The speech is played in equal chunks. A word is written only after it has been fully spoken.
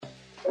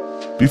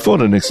Before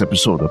the next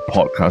episode of the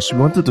podcast, we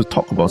wanted to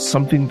talk about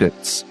something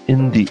that's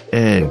in the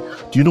air.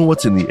 Do you know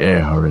what's in the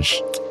air,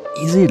 Harish?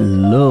 Is it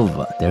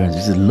love, Terence?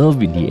 Is it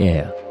love in the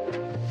air?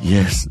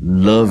 Yes,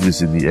 love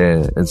is in the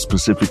air. And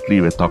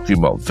specifically, we're talking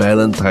about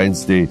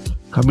Valentine's Day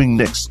coming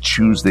next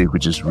Tuesday,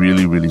 which is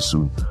really, really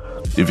soon.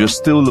 If you're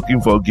still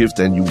looking for a gift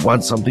and you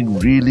want something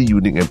really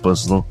unique and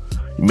personal,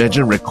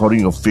 imagine recording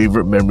your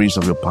favorite memories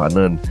of your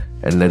partner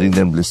and letting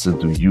them listen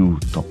to you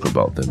talk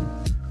about them.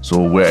 So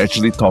we're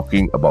actually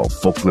talking about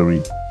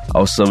Folklory,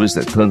 our service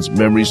that turns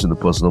memories into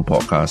personal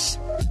podcasts.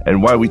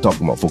 And why are we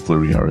talking about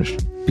Folklory, Harish?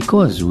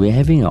 Because we're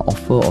having an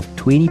offer of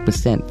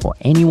 20% for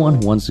anyone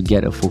who wants to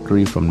get a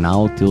Folklory from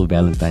now till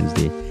Valentine's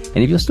Day. And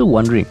if you're still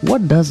wondering,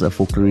 what does a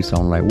Folklory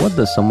sound like? What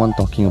does someone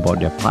talking about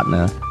their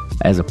partner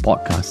as a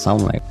podcast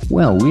sound like?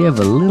 Well, we have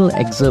a little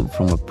excerpt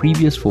from a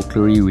previous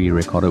Folklory we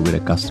recorded with a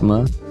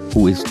customer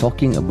who is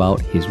talking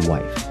about his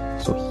wife.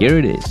 So here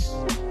it is.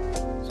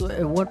 So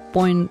at what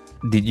point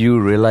did you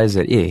realize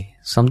that, hey,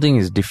 something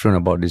is different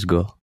about this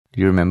girl?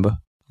 Do you remember?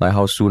 Like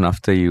how soon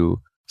after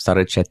you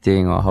started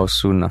chatting or how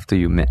soon after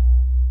you met?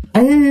 I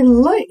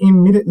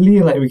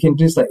immediately, we can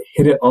just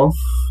hit it off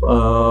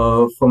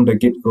from the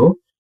get-go.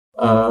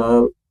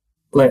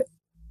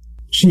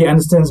 She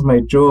understands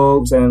my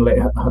jokes and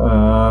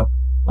I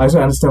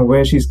also understand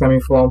where she's coming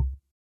from.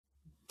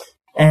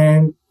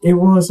 And it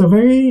was a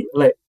very,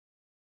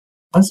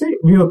 I'd say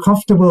we were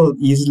comfortable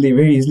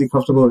very easily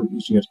comfortable with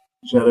each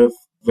other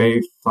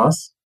very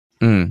fast.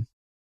 Mm.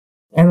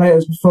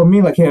 And for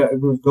me,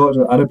 we've got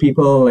other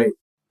people,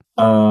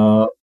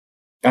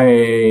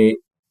 I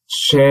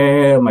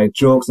share my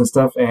jokes and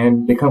stuff,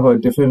 and they come from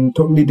a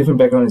totally different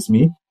background as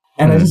me.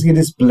 And I just get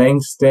this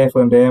blank stare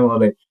from them,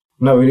 or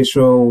not really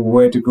sure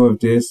where to go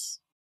with this.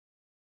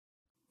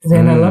 And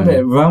then I love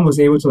that Ram was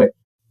able to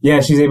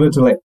she's able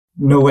to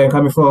know where I'm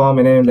coming from,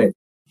 and then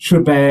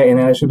shoot back, and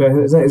then I shoot back.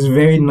 It's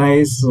very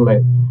nice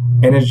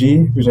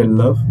energy, which I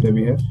love that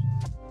we have.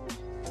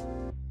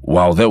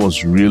 Wow, that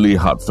was really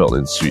heartfelt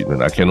and sweet,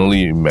 and I can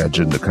only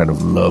imagine the kind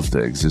of love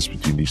that exists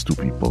between these two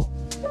people.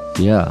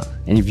 Yeah,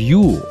 and if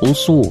you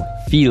also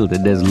feel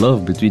that there's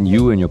love between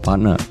you and your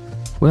partner,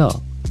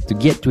 well, to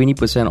get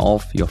 20%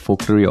 off your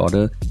Folklory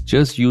order,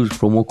 just use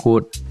promo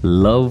code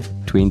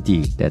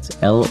LOVE20, that's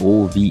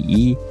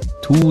LOVE20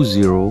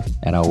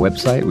 at our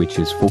website, which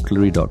is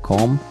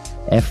folklory.com,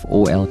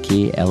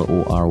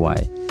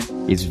 FOLKLORY.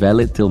 It's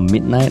valid till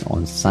midnight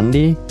on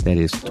Sunday, that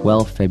is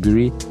 12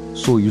 February,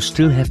 so you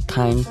still have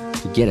time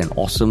to get an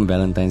awesome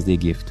Valentine's Day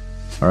gift.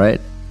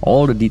 Alright,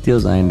 all the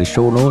details are in the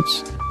show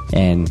notes.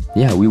 And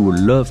yeah, we would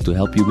love to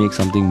help you make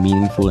something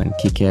meaningful and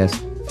kick-ass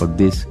for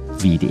this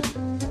V-Day.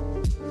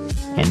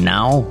 And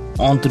now,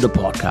 on to the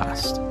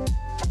podcast.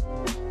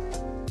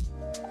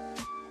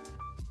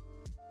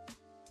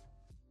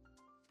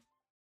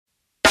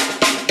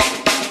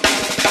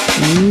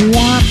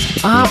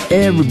 What's up,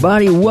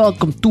 everybody?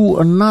 Welcome to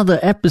another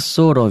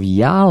episode of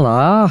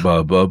Yala,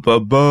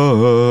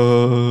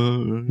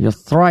 your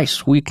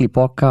thrice weekly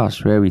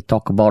podcast where we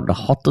talk about the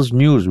hottest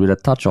news with a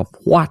touch of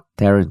what,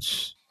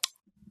 Terence?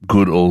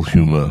 Good old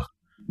humor.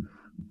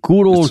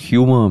 Good old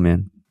humor,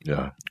 man.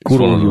 Yeah.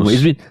 Good old humor.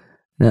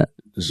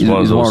 It's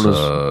one of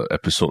those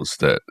episodes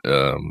that,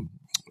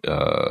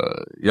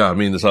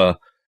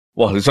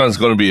 this one's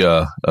going to be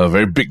a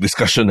very big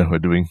discussion that we're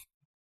doing.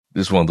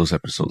 This is one of those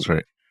episodes,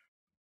 right?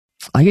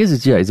 I guess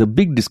it's a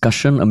big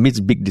discussion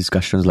amidst big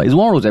discussions. It's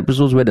one of those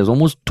episodes where there's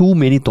almost too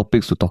many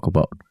topics to talk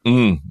about.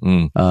 And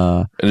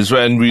it's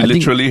when we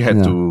literally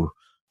had to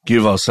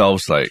give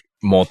ourselves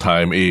more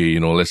time.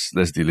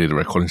 Let's delay the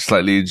recording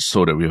slightly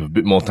so that we have a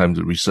bit more time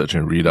to research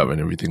and read up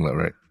and everything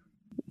right?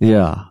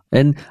 Yeah.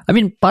 And I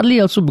mean, partly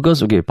also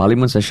because,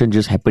 Parliament session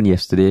just happened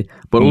yesterday,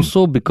 but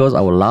also because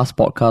our last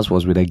podcast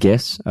was with a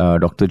guest,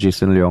 Dr.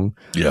 Jason Leong.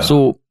 Yeah.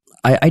 So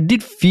I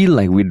did feel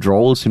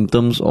withdrawal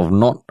symptoms of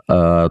not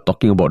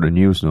talking about the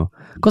news, no?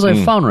 Because I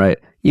found,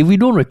 if we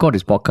don't record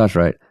this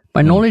podcast,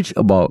 my knowledge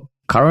about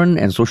current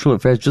and social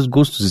affairs just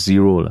goes to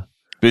zero.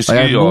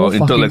 Basically, your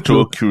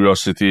intellectual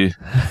curiosity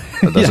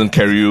doesn't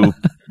carry you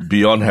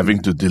beyond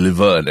having to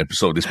deliver an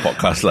episode of this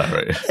podcast,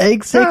 right?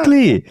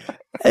 Exactly.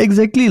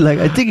 Exactly.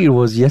 I think it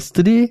was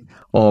yesterday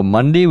or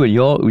Monday when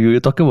you were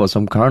talking about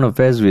some current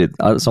affairs with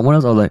someone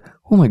else. I was like,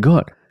 oh my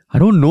God, I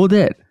don't know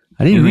that.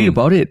 I didn't read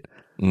about it.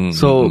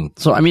 So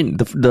I mean,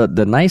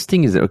 the nice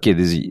thing is that,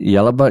 this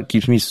Yalabat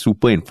keeps me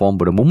super informed,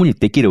 but the moment you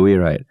take it away,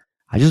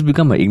 I just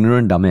become an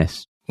ignorant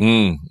dumbass.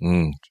 I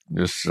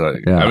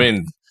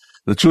mean,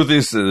 the truth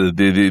is,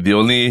 the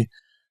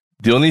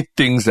only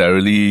things that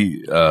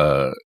really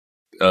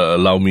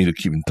allow me to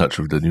keep in touch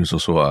with the news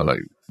also are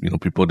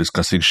people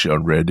discussing shit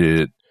on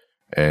Reddit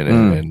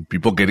and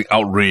people getting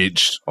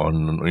outraged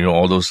on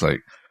all those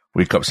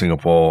Wake Up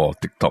Singapore or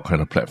TikTok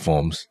kind of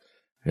platforms.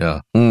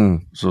 Yeah.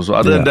 So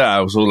other than that, I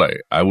also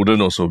I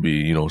wouldn't also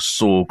be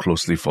so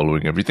closely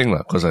following everything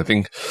because I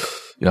think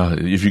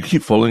if you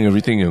keep following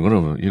everything, you're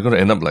gonna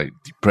end up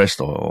depressed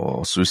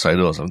or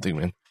suicidal or something,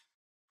 man.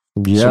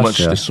 Yeah,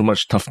 there's so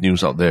much tough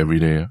news out there every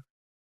day.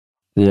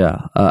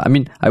 Yeah. I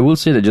mean, I will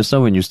say that just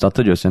now when you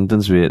started your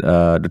sentence with,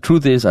 the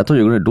truth is, I thought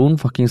you were going to, don't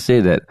fucking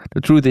say that.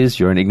 The truth is,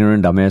 you're an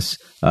ignorant dumbass,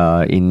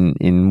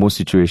 in most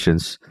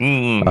situations.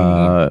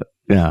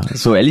 Yeah.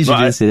 So at least you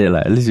didn't say that,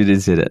 like. At least you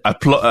didn't say that.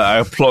 I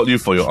applaud you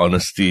for your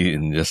honesty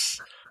in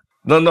just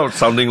not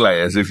sounding like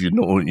as if you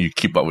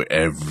keep up with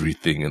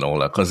everything and all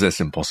that, because that's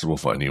impossible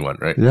for anyone,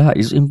 right? Yeah,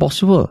 it's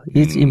impossible.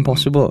 It's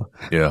impossible.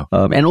 Yeah.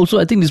 And also,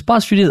 I think this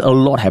past few days, a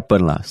lot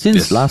happened, lah.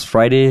 Since last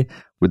Friday,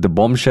 with the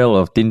bombshell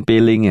of Tin Pei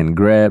Ling and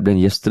Grab, then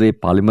yesterday,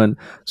 Parliament.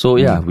 So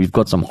yeah, we've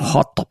got some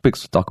hot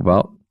topics to talk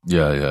about.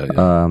 Yeah.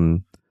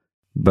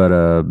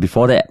 But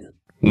before that,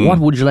 what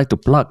would you like to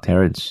plug,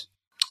 Terence?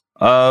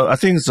 I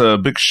think it's a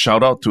big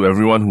shout out to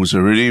everyone who's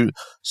already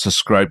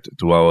subscribed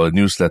to our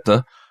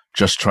newsletter,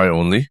 Just Try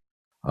Only.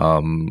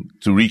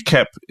 To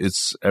recap,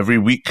 it's every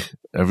week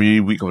of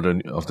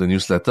the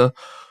newsletter,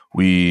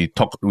 we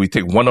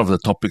take one of the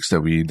topics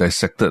that we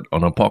dissected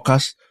on our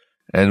podcast,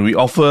 and we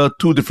offer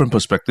two different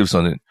perspectives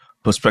on it.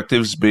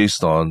 Perspectives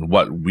based on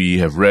what we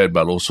have read,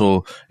 but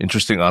also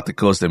interesting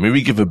articles that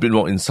maybe give a bit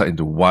more insight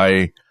into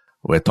why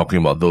we're talking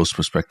about those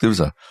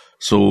perspectives.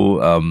 So,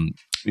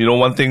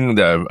 one thing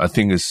that I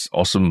think is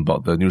awesome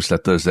about the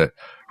newsletter is that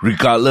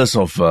regardless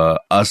of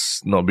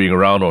us not being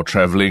around or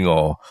traveling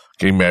or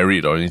getting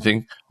married or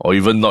anything, or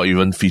even not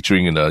even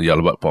featuring in the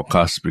Yalabat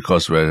podcast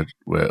because we're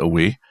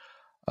away,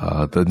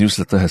 the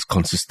newsletter has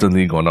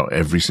consistently gone out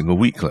every single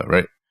week,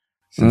 right?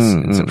 Since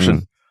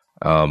inception.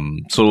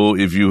 So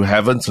if you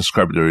haven't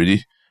subscribed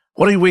already,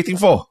 what are you waiting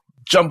for?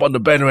 Jump on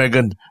the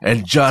bandwagon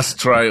and just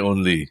try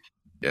only.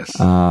 Yes.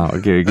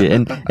 Okay.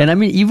 And I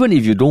mean, even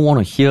if you don't want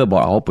to hear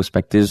about our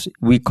perspectives,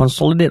 we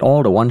consolidate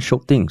all the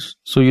one-shot things.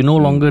 So you no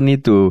longer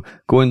need to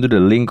go into the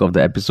link of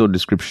the episode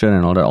description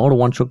and all that. All the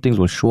one-shot things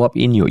will show up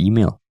in your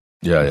email.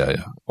 Yeah.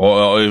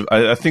 Or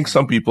I think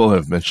some people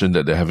have mentioned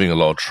that they're having a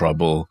lot of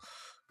trouble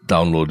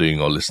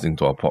downloading or listening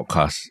to our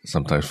podcast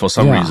sometimes for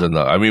some reason.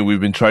 I mean, we've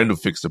been trying to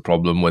fix the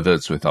problem, whether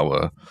it's with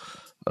our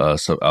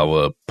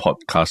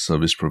podcast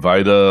service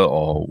provider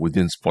or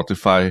within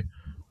Spotify.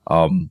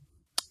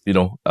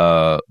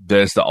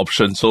 There's the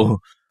option. So,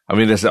 I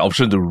mean, there's the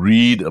option to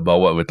read about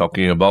what we're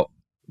talking about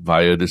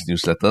via this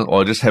newsletter,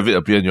 or just have it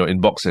appear in your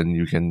inbox and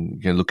you can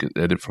look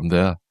at it from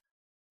there.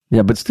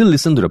 Yeah, but still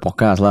listen to the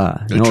podcast, lah.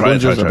 Don't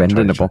just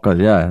abandon the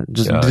podcast. Yeah,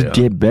 just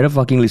better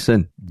fucking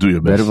listen. Do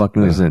your best. Better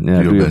fucking listen.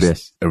 Yeah, do your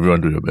best.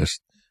 Everyone do your best.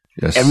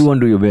 Yes. Everyone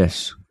do your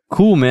best.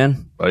 Cool,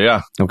 man.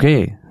 Yeah.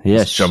 Okay. Yes.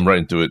 Let's jump right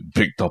into it.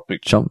 Big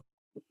topic.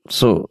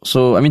 So,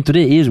 I mean,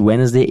 today is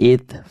Wednesday,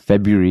 8th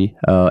February,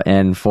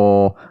 and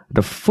for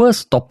the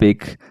first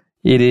topic,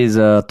 it is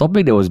a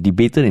topic that was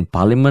debated in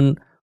Parliament,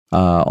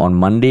 on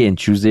Monday and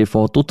Tuesday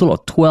for a total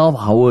of 12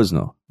 hours,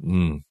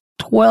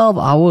 12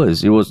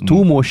 hours. It was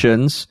two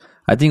motions.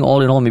 I think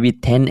all in all, maybe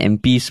 10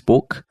 MPs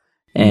spoke,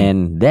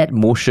 and that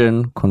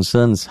motion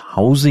concerns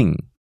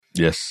housing.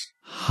 Yes.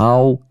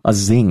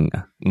 Housing.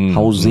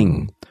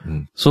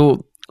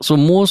 So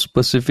more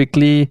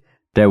specifically,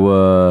 there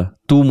were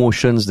two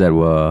motions that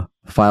were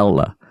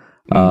filed.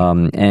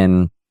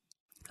 And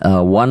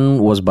one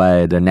was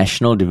by the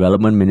National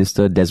Development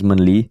Minister,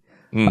 Desmond Lee,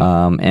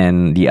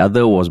 and the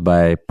other was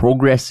by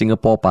Progress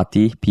Singapore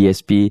Party,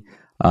 PSP,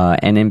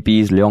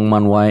 NMPs Leong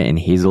Man Wai and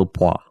Hazel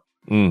Phua.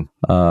 And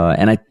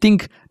I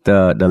think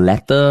the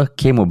latter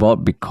came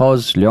about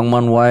because Leong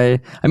Man Wai,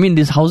 I mean,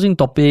 this housing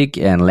topic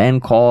and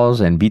land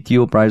costs and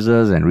BTO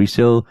prices and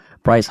resale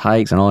price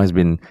hikes and all has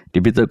been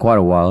debated quite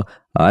a while.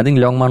 I think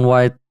Leong Man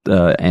Wai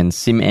and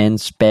Sim Ann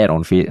sparred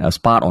on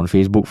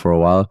Facebook for a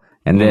while,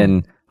 and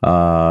then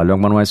Leong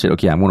Man Wai said,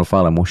 okay, I'm going to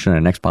file a motion in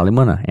the next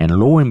Parliament, and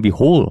lo and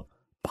behold,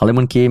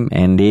 Parliament came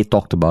and they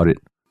talked about it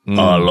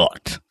a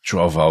lot.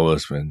 12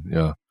 hours, man.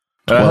 Yeah.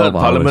 I heard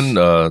Parliament,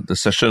 the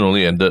session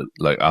only ended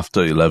like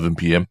after 11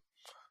 p.m.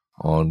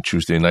 on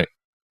Tuesday night,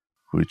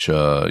 which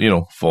for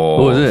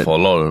a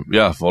lot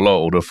of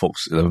older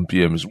folks, 11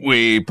 p.m. is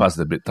way past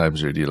the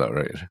bedtimes already,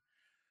 right?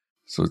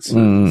 So it's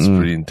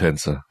pretty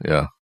intense,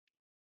 yeah.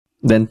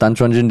 Then Tan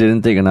Chuan Jin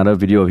didn't take another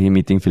video of him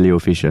eating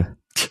Filet-O-Fish.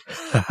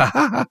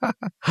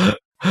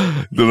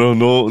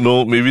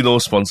 No, maybe no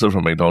sponsor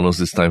from McDonald's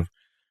this time.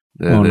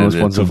 No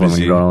sponsor from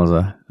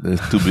McDonald's. They're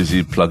too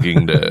busy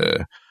plugging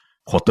the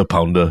Quarter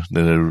Pounder,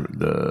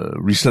 the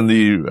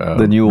recently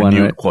the new one,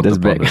 right? Quarter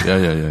That's Pounder. Back.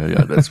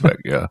 Yeah, that's back.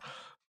 Yeah,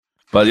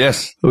 but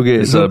yes, okay,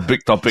 it's a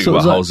big topic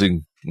about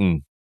housing.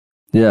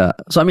 Yeah,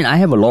 so I mean, I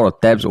have a lot of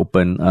tabs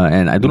open,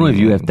 and I don't know if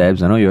you have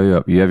tabs. I know you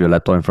have your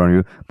laptop in front of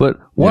you, but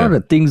what are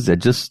the things that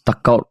just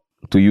stuck out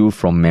to you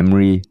from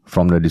memory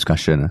from the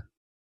discussion?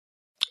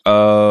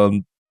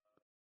 The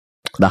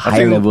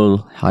high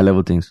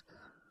level things.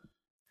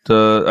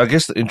 I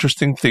guess the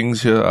interesting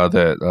things here are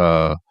that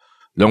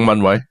Leong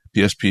Man Wai,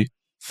 PSP,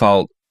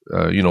 filed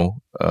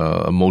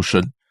a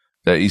motion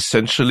that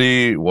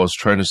essentially was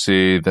trying to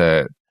say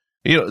that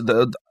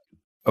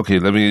okay,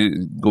 let me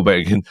go back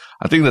again.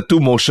 I think the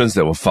two motions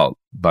that were filed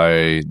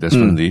by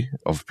Desmond Lee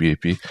of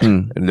PAP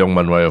and Leong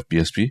Man Wai of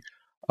PSP,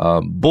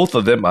 both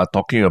of them are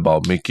talking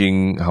about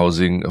making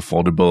housing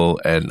affordable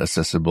and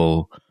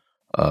accessible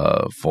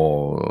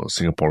for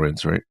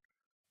Singaporeans, right?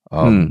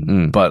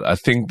 But I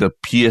think the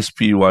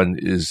PSP one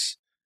is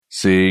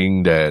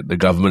saying that the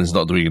government is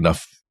not doing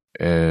enough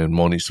and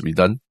more needs to be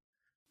done.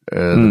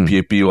 The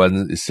PAP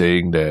one is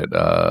saying that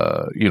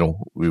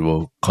we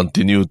will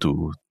continue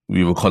to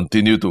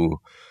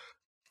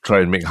try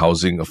and make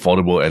housing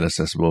affordable and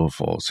accessible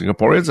for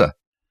Singaporeans.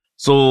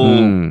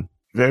 So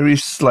very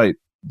slight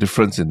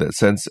difference in that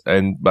sense.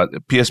 But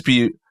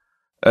PSP,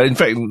 in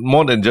fact,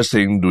 more than just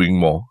saying doing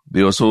more,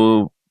 they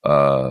also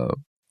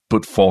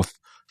put forth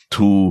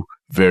two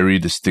very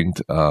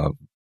distinct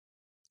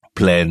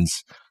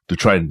plans to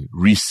try and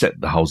reset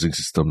the housing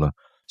system.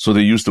 So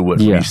they use the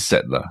word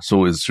reset.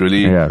 So it's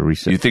really,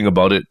 you think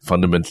about it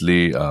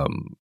fundamentally,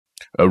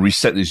 a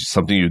reset is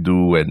something you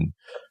do when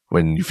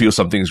you feel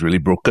something is really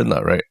broken,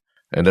 right?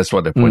 And that's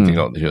what they're pointing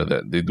out here,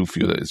 that they do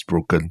feel that it's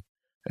broken.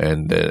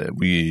 And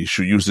we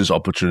should use this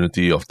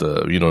opportunity of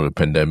the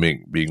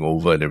pandemic being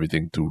over and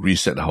everything to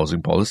reset the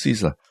housing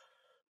policies.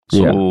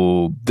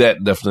 So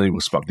that definitely will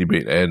spark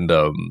debate. And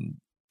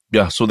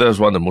so that was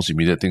one of the most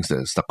immediate things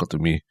that stuck out to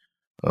me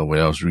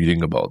when I was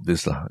reading about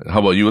this. How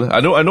about you?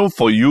 I know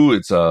for you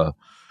it's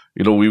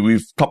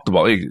we've talked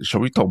about, hey, shall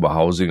we talk about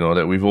housing and all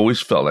that? We've always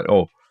felt like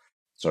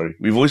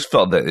we've always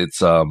felt that it's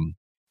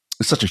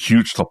such a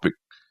huge topic,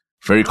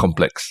 very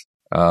complex,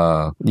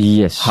 hard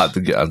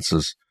to get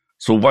answers.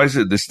 So why is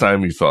it this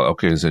time you felt,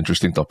 okay, it's an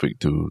interesting topic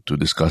to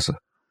discuss?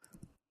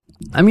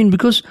 I mean,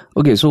 because,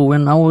 so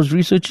when I was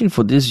researching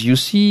for this, you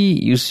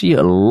see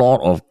a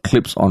lot of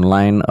clips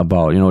online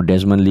about,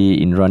 Desmond Lee,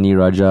 Indrani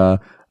Raja,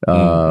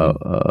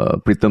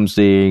 Pritam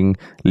Singh,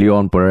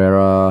 Leon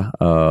Pereira,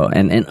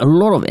 and a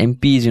lot of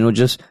MPs,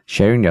 just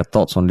sharing their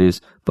thoughts on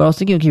this. But I was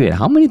thinking, okay, wait,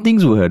 how many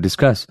things were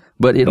discussed?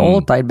 But it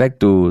all tied back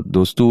to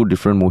those two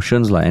different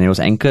motions, and it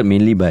was anchored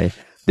mainly by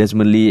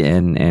Desmond Lee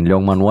and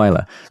Leong Man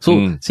Wai.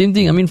 So, same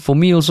thing. I mean, for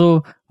me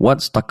also,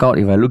 what stuck out,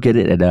 if I look at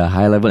it at a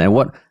high level, and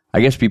what I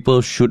guess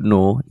people should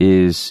know,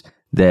 is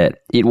that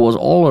it was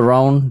all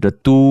around the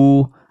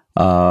two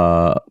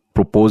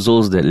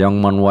proposals that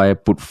Leong Man Wai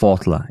put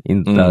forth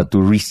to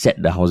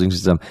reset the housing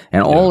system.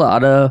 And all the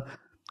other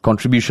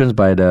contributions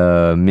by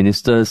the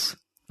ministers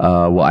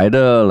were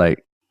either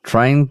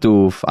trying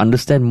to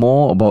understand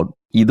more about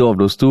either of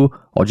those two,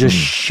 or just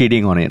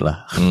shitting on it.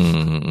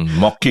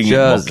 Mocking.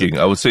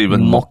 I would say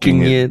even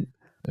mocking it.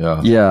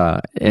 Yeah,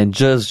 and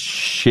just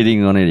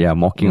shitting on it.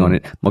 Mocking on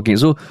it.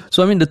 So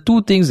I mean, the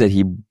two things that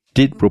he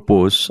did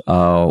propose,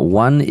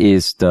 one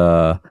is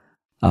the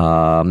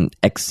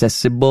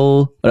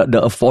accessible,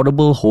 the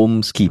affordable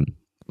home scheme.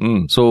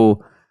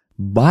 So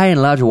by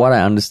and large, what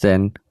I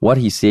understand, what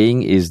he's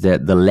saying is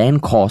that the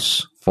land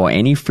cost for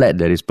any flat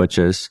that is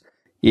purchased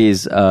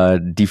is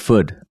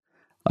deferred.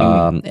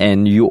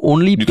 And you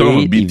only pay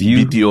if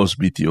you...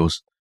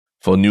 BTOs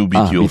for new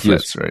BTO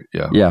flats, right?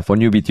 Yeah, for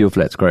new BTO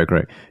flats,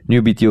 correct.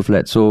 New BTO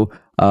flats. So,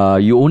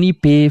 you only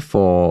pay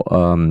for,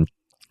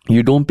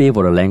 you don't pay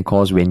for the land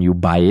cost when you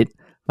buy it.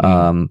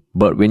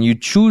 But when you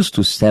choose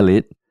to sell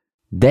it,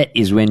 that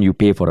is when you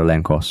pay for the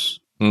land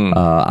cost.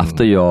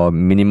 After your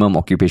minimum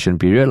occupation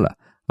period,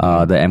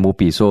 the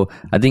MOP. So,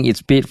 I think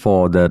it's paid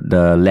for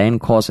the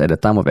land cost at the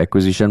time of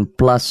acquisition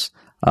plus,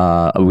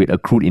 with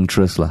accrued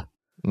interest,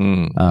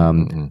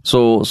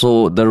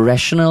 So the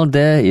rationale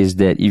there is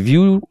that if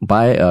you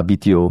buy a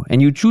BTO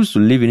and you choose to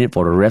live in it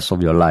for the rest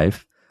of your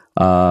life,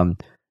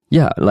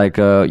 you're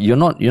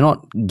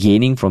not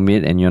gaining from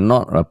it, and you're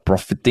not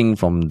profiting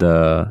from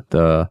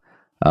the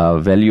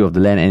value of the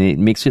land, and it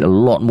makes it a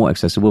lot more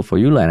accessible for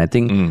you. And I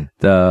think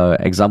the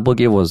example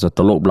gave was a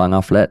Telok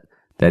Blangah flat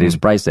that is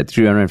priced at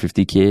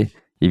 350k.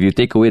 If you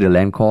take away the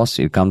land cost,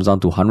 it comes down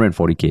to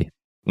 140k.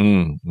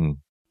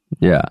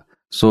 Yeah.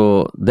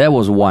 So that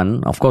was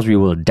one. Of course, we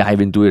will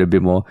dive into it a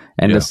bit more.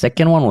 And the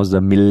second one was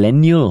the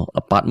millennial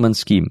apartment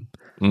scheme,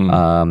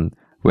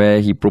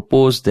 where he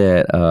proposed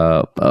that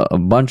a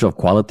bunch of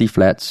quality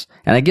flats,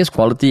 and I guess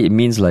quality, it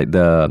means like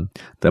the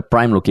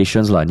prime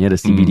locations near the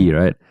CBD,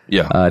 right?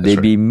 Yeah,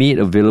 they'd be made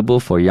available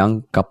for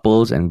young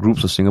couples and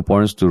groups of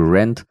Singaporeans to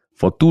rent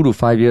for 2 to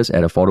 5 years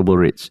at affordable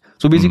rates.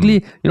 So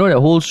basically, that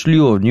whole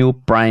slew of new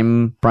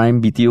prime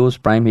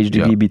BTOs, prime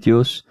HDB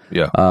BTOs.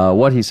 Yeah.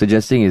 What he's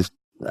suggesting is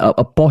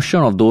a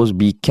portion of those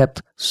be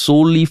kept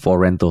solely for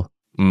rental.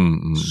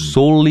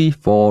 Solely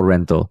for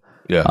rental.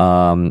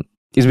 Yeah.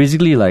 It's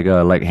basically like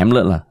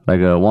Hamlet,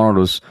 one of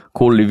those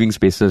co-living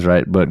spaces,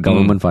 right? But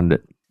government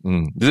funded.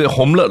 Is it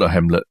Homelet or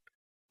Hamlet?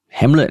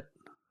 Hamlet.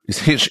 It's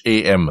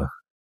HAM.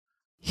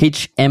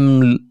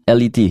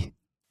 HMLET.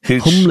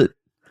 Homelet.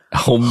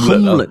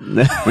 Homelet.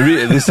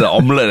 Maybe this is an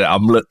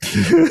omelette.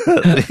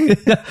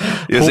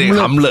 You're saying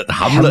Hamlet.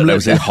 I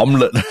was saying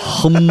Homelet.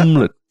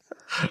 Homelet.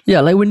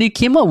 Yeah, when they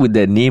came up with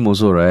that name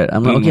also, right?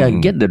 I'm like, okay, I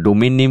get the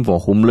domain name for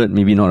Homelet,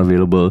 maybe not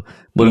available,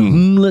 but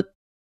Homelet.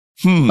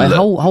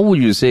 How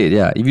would you say it?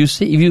 Yeah,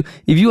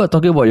 if you are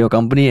talking about your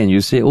company and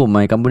you say, oh,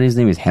 my company's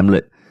name is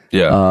Hamlet.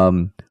 Yeah.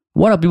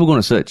 What are people going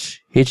to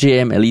search?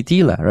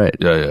 HAMLET, right?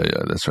 Yeah.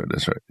 That's right.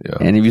 Yeah.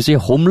 And if you say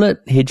Homelet,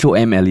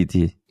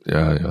 HOMLET.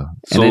 Yeah.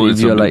 So and then if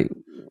you're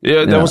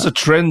there was a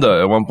trend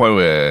at one point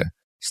where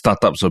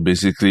startups are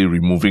basically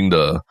removing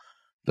the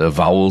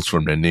vowels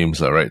from their names,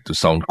 right, to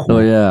sound cool. Oh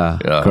yeah,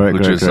 correct.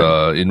 Which is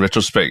correct. In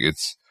retrospect,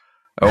 it's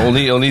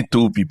only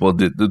two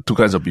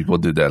kinds of people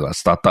did that,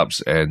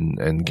 startups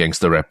and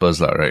gangster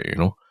rappers, right, you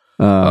know.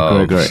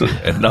 Correct. So,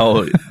 and now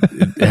it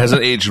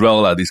hasn't aged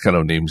well, these kind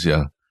of names,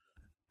 yeah.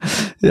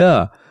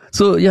 Yeah.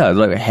 So yeah,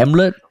 like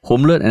Hamlet,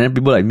 Homelet, and then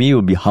people like me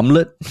will be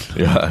Hamlet.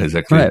 Yeah,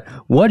 exactly. Right.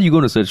 What are you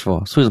going to search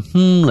for? So it's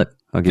Hamlet.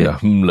 Okay. Yeah,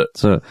 Hamlet.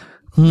 So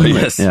Hamlet.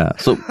 Yes. Yeah.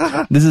 So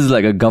this is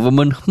like a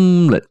government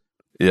Hamlet.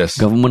 Yes.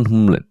 Government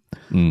Hamlet.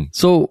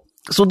 So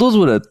those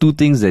were the two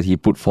things that he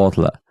put forth,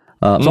 lah.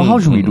 So how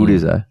should we do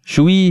this?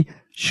 Should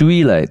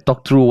we like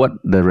talk through what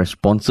the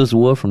responses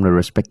were from the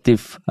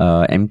respective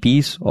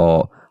MPs,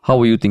 or how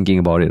were you thinking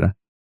about it?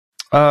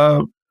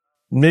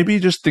 Maybe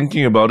just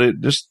thinking about it,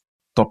 just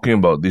talking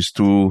about these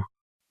two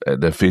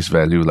at their face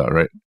value,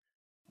 right?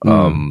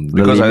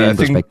 Because I think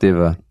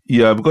perspective.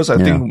 because I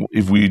think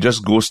if we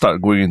just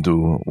start going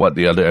into what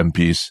the other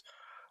MPs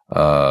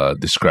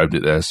described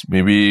it as,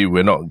 maybe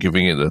we're not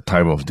giving it the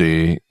time of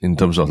day in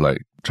terms of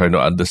like trying to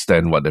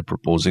understand what they're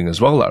proposing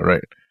as well,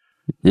 right?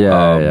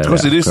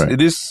 Because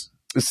it's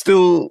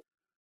still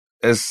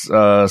as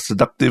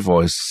seductive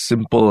or as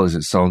simple as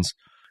it sounds.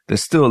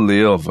 There's still a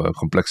layer of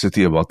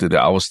complexity about it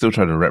that I was still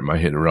trying to wrap my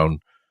head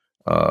around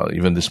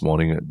even this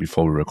morning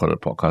before we recorded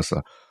the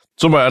podcast.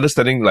 So my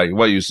understanding, like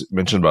what you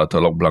mentioned about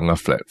Telok Blangah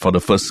flat for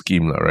the first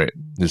scheme, right?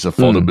 This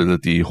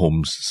affordability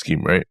homes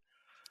scheme, right?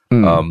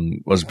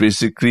 Was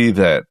basically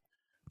that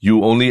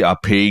you only are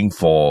paying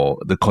for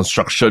the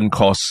construction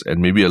costs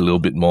and maybe a little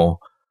bit more,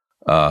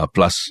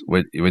 plus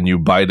when you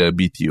buy the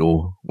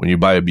BTO,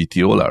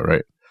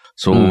 right?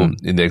 So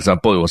in the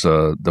example, it was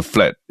the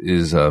flat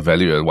is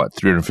valued at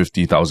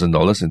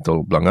 $350,000 in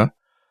Telok Blangah,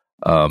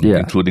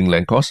 including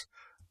land costs.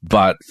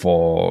 But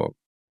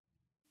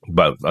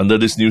under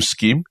this new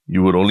scheme,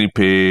 you would only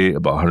pay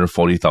about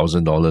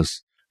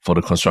 $140,000 for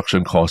the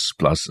construction costs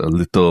plus a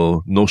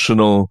little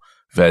notional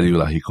value,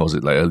 like he calls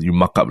it, like you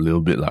mark up a little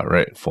bit,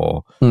 right,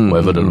 for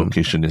wherever the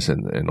location is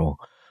and all.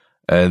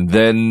 And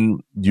then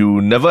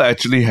you never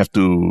actually have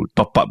to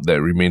top up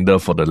that remainder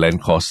for the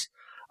land cost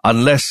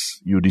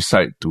unless you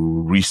decide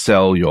to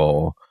resell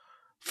your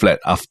flat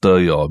after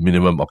your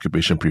minimum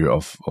occupation period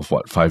of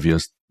 5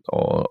 years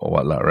or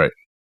what, right?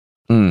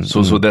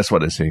 So that's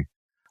what they're saying.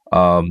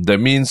 That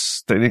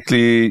means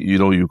technically,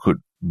 you could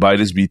buy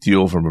this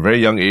BTO from a very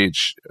young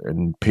age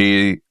and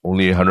pay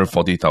only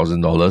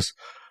 $140,000.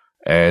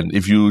 And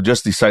if you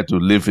just decide to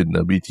live in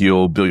the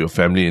BTO, build your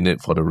family in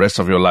it for the rest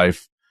of your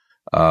life,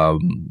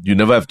 you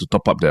never have to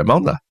top up the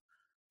amount.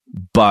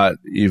 But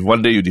if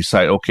one day you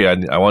decide, okay,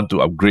 I want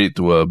to upgrade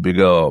to a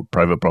bigger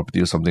private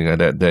property or something like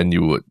that, then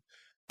you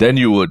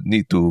would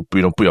need to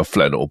put your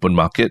flat in the open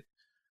market.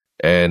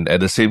 And at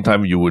the same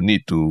time, you would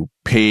need to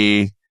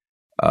pay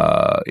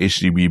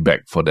HDB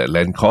back for that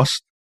land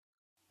cost,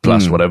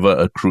 plus whatever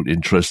accrued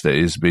interest there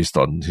is based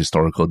on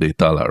historical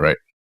data, right?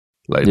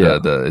 Like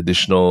the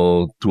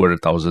additional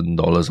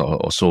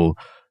 $200,000 or so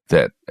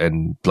that,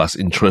 and plus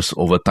interest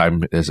over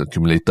time is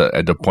accumulated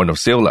at the point of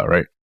sale,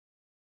 right?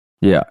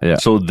 Yeah.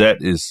 So that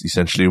is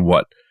essentially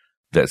what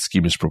that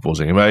scheme is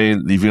proposing. Am I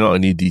leaving out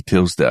any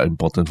details that are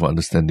important for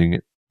understanding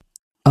it?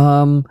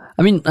 I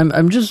mean,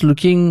 I'm just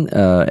looking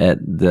at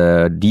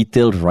the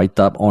detailed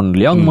write-up on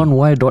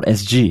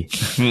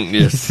leongmanwai.sg.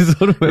 Yes. This is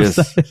on the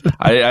website. Yes.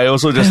 I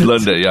also just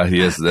learned that, he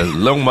has the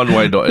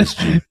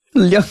leongmanwai.sg.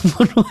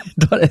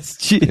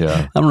 leongmanwai.sg.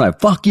 Yeah. I'm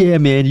like, fuck yeah,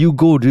 man, you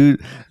go, dude.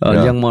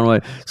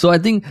 Leongmanwai. So I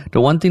think the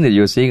one thing that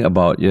you're saying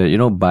about,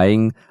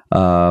 buying,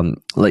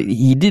 like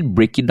he did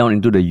break it down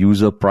into the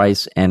user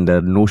price and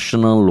the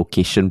notional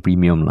location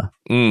premium.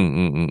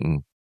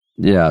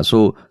 Yeah,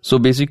 so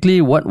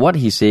basically what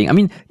he's saying, I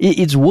mean,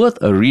 it's worth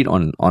a read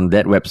on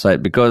that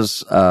website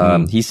because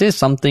he says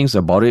some things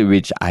about it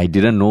which I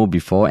didn't know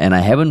before and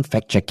I haven't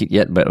fact-checked it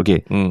yet, but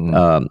okay,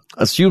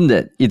 assume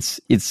that it's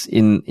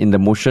in the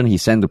motion he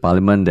sent to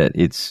Parliament that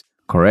it's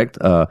correct.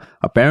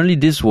 Apparently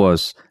this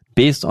was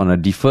based on a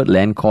deferred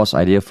land cost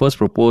idea first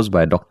proposed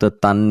by Dr.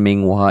 Tan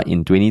Meng Wah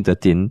in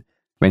 2013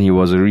 when he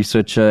was a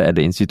researcher at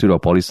the Institute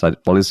of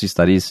Policy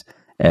Studies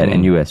at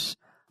NUS.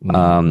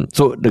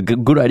 So the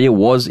good idea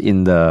was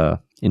in the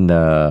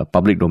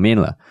public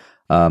domain,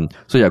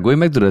 so going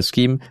back to the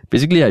scheme,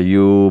 basically,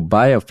 you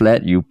buy a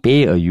flat, you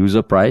pay a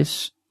user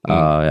price,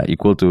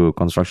 equal to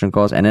construction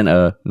cost, and then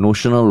a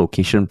notional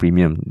location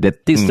premium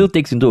that still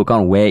takes into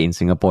account where in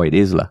Singapore it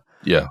is,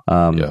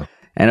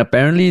 And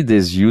apparently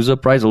this user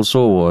price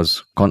also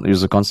was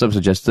a concept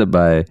suggested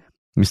by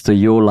Mr.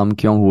 Yeo Lam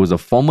Kiong, who was a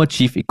former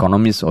chief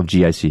economist of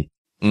GIC.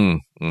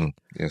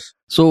 Yes.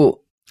 So,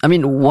 I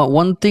mean,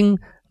 one thing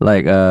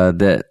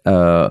that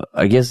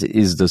I guess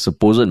is the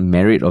supposed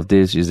merit of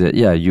this is that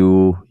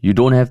you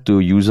don't have to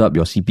use up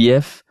your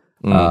CPF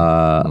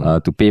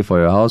to pay for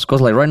your house,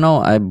 because like right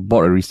now I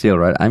bought a resale,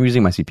 right? I'm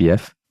using my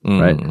CPF,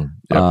 right?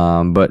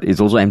 But it's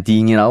also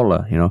emptying it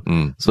out,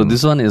 So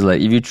this one is like,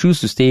 if you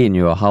choose to stay in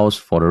your house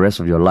for the rest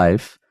of your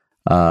life,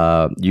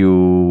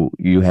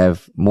 you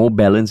have more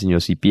balance in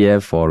your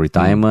CPF for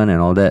retirement and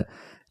all that.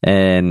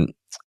 And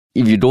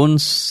if you don't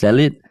sell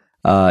it,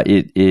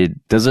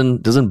 it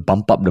doesn't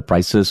bump up the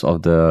prices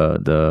of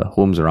the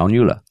homes around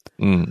you lah.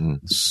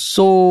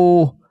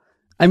 So,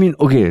 I mean,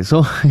 okay,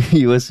 so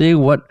you were saying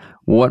what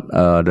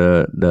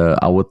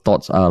our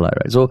thoughts are like,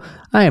 right? So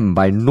I am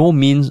by no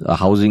means a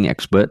housing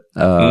expert.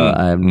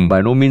 I am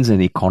by no means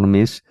an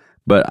economist,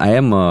 but I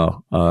am a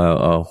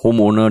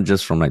homeowner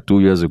just from like 2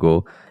 years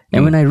ago.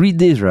 And when I read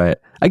this, right,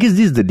 I guess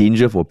this is the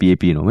danger for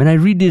PAP, you know. When I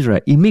read this,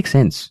 right, it makes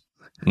sense.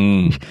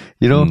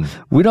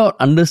 Without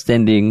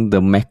understanding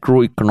the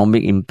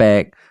macroeconomic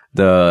impact,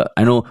 I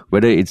know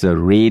whether it's a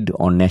raid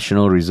on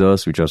national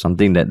reserves, which was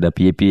something that the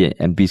PAP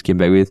MPs came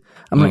back with.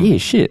 I'm like, hey,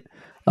 shit.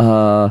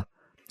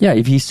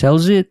 If he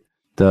sells it,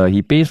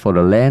 he pays for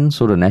the land,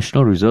 so the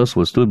national reserves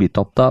will still be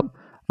topped up.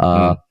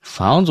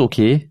 Sounds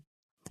okay.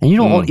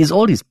 And it's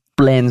all these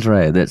plans,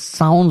 right, that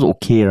sounds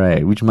okay,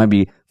 right, which might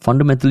be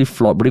fundamentally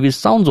flawed. But if it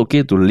sounds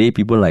okay to lay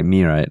people like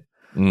me, right,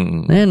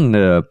 then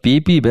the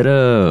PAP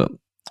better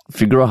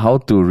figure out how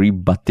to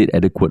rebut it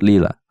adequately,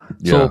 lah.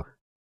 So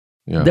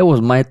that was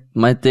my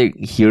take,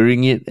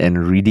 hearing it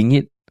and reading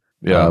it,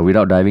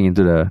 without diving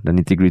into the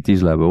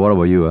nitty-gritties, lah. But what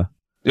about you?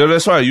 Yeah,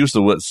 that's why I use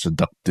the word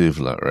seductive,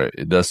 lah, right?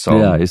 It does sound...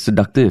 Yeah, it's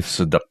seductive.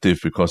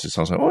 Seductive because it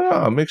sounds like, oh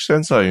yeah, it makes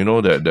sense,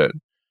 that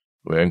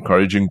we're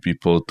encouraging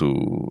people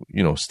to,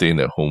 stay in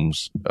their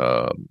homes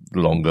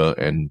longer,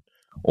 and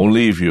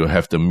only if you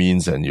have the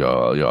means and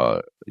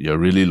you're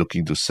really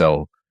looking to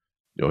sell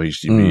your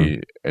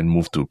HDB and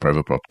move to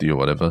private property or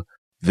whatever,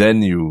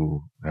 then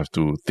you have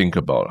to think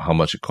about how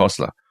much it costs,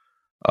 lah.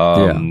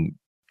 And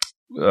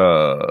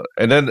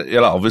then,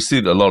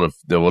 obviously there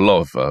were a lot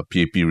of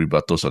PAP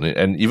rebuttals on it.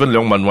 And even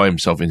Leong Man Wai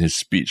himself in his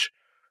speech,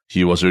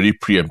 he was already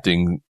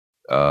preempting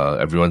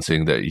everyone,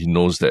 saying that he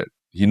knows that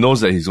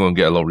he's going to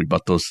get a lot of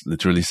rebuttals,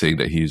 literally saying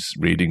that he's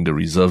raiding the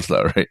reserves,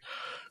 right?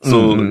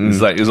 So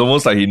it's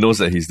almost like he knows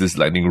that he's this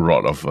lightning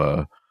rod of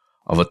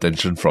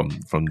attention from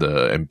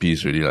the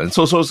MPs, really. And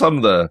so some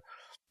of the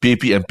PAP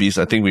MPs,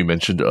 I think we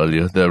mentioned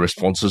earlier, the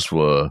responses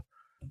there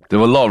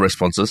were a lot of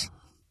responses.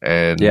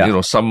 And,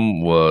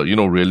 some were,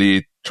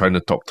 really trying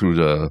to talk through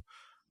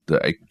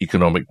the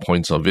economic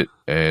points of it.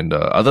 And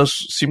others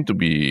seem to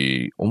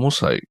be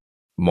almost like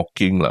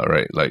mocking,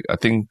 right? Like, I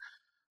think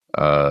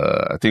one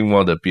of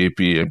the PAP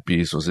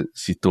MPs, was it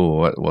Sito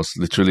or what, was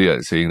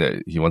literally saying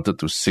that he wanted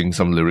to sing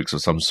some lyrics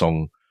of some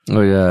song.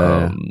 Oh,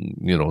 yeah.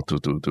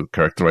 To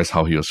characterize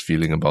how he was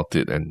feeling about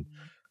it. And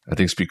I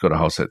think Speaker of the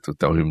House had to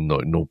tell him,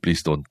 no,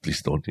 please don't,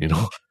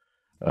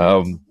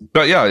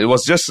 But yeah, it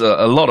was just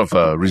a lot of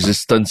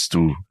resistance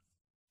to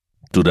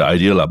the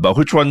idea, lah. But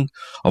which one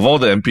of all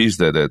the MPs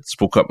that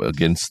spoke up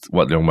against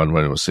what Leong Man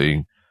Wai was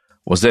saying,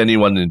 was there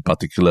anyone in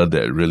particular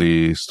that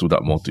really stood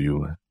up more to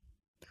you?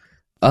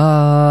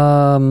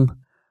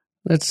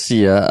 Let's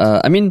see.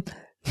 I mean,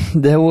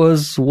 there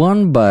was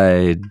one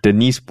by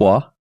Denise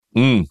Pua.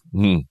 Yes.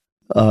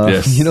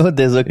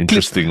 There's a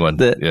interesting clip one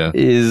that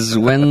is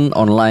went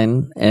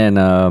online, and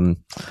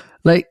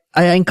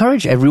I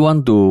encourage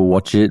everyone to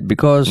watch it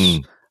because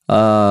she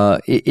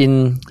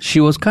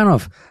was kind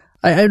of,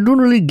 I don't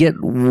really get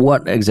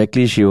what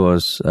exactly she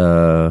was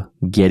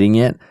getting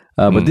at,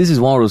 but this is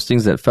one of those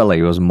things that felt like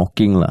it was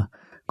mocking lah.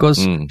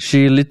 Because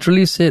she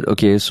literally said,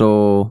 okay,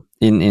 so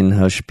in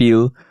her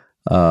spiel,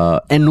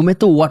 and no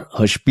matter what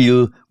her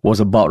spiel was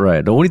about,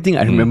 right, the only thing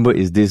I remember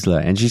is this lah.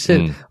 And she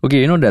said,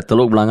 okay, that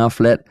Telok Blangah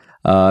flat,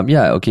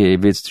 okay,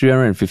 if it's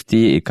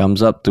 350, it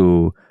comes up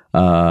to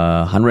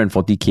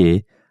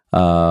 140K.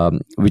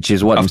 Which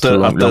is what after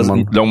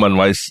Leong Man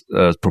Wai's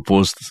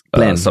proposed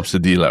plan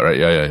subsidy, right?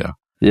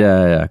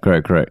 Yeah,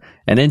 correct.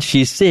 And then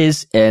she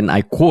says, and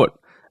I quote,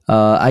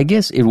 I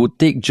guess it would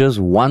take just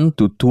 1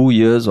 to 2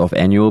 years of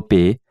annual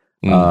pay,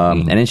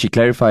 and then she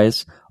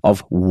clarifies,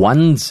 of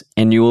one's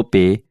annual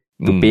pay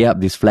to pay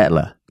up this flat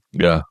lah.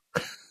 Yeah.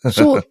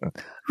 So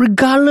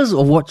regardless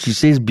of what she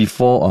says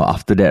before or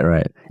after that,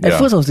 right? At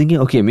first I was thinking,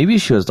 okay, maybe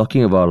she was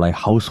talking about like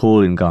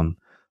household income.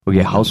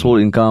 Okay,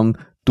 household income,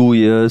 2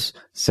 years,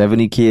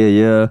 70K a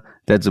year,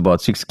 that's about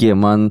 6K a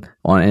month,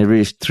 on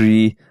average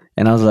 3.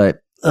 And I was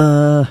like,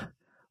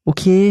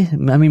 okay,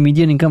 I mean,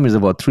 median income is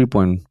about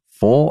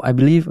 3.4, I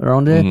believe,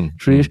 around there,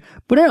 3-ish.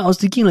 But then I was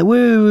thinking like,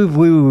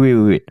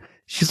 wait.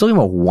 She's talking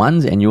about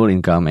one's annual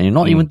income, and you're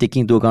not even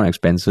taking into account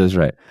expenses,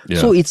 right?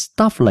 Yeah. So it's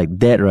stuff like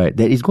that, right,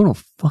 that is going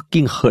to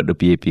fucking hurt the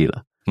PAP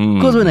lah.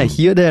 Because when I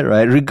hear that,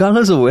 right,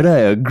 regardless of whether I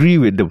agree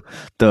with the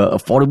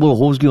affordable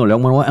home scheme or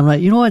Leong Man Wai, I'm like,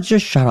 you know what,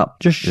 just shut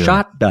up. Just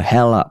shut the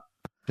hell up.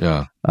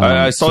 Yeah.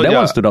 I saw so that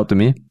one stood out to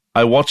me.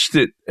 I watched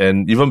it,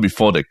 and even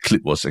before the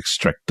clip was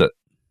extracted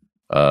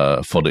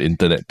for the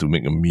internet to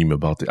make a meme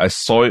about it, I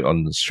saw it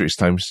on the Straits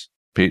Times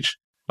page,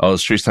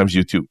 Straits Times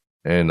YouTube,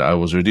 and I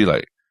was really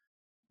like,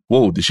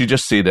 whoa, did she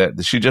just say that?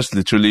 Did she just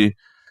literally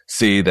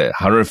say that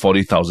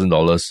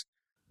 $140,000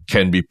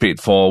 can be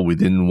paid for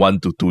within 1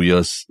 to 2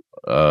 years,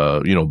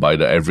 by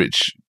the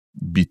average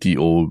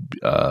BTO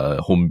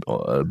home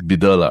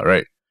bidder,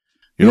 right?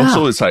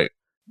 So it's like,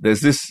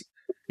 there's this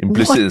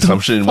implicit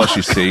assumption in what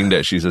she's saying,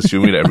 that she's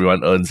assuming that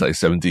everyone earns like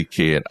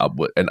 70K and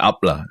upward and up,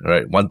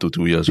 right? 1 to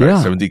 2 years,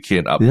 right? 70K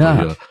and up per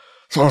year.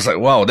 So I was like,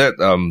 wow, that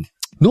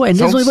No, and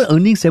that's not sounds- even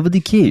earning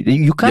 70K.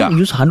 You can't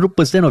use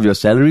 100% of your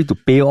salary to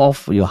pay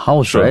off your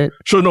house, right?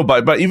 Sure, no,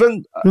 but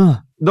even Yeah.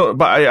 no,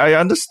 but I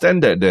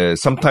understand that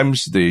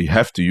sometimes they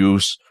have to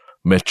use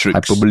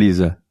metrics.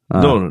 Hyperbole,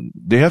 No,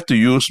 they have to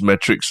use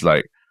metrics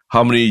like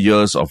how many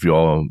years of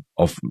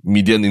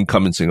median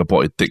income in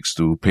Singapore it takes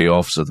to pay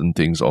off certain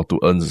things or to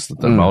earn a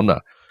certain amount.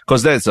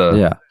 Because that's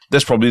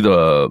probably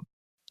the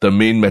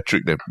main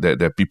metric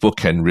that people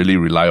can really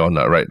rely on,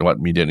 right? What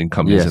median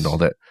income is and all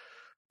that.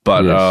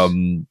 But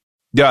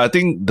I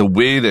think the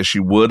way that she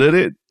worded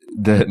it,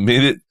 that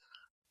made it,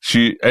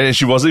 she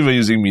wasn't even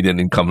using median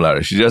income,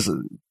 right? She just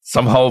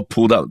somehow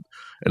pulled out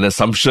an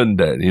assumption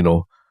that,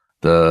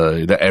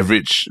 the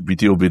average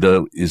BTO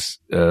bidder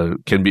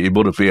can be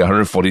able to pay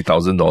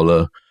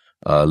 $140,000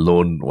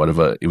 loan,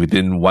 whatever,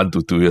 within 1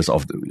 to 2 years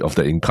of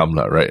the income,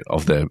 right?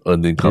 Of the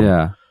earned income.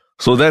 Yeah.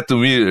 So that to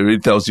me, it really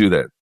tells you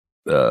that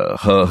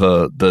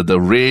the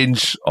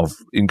range of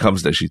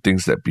incomes that she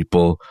thinks that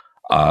people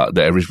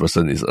the average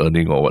person is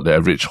earning, or what the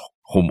average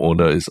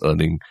homeowner is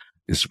earning,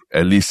 is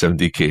at least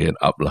 70K and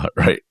up,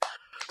 right?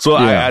 So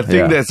I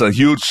think that's a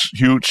huge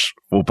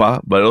faux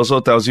pas, but it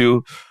also tells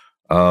you,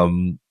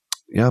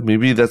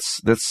 maybe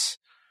that's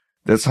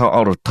how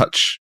out of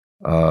touch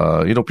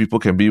people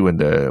can be when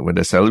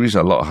their salaries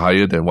are a lot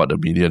higher than what the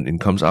median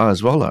incomes are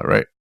as well,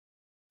 right?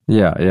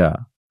 Yeah.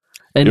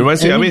 And it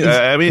reminds me.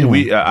 I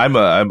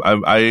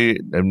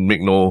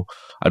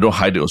don't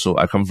hide it. Also,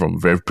 I come from a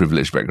very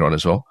privileged background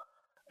as well,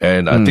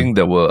 and I think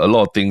there were a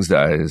lot of things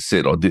that I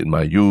said or did in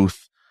my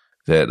youth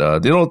that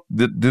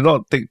did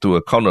not take to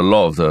account a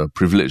lot of the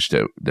privilege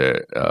that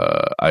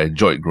I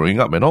enjoyed growing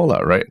up and all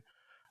that, right?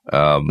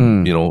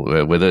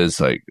 Whether it's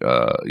like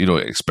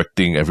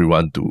expecting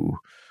everyone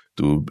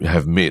to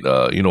have made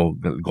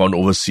gone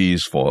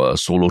overseas for a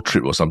solo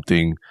trip or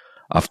something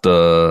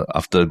after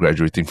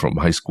graduating from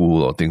high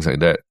school or things like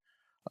that,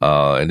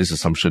 and this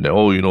assumption that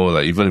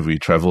like even if we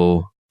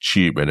travel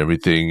cheap and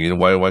everything,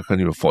 why can't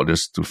you afford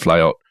just to fly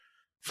out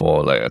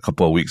for like a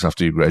couple of weeks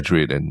after you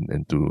graduate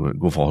and to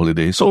go for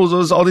holiday? So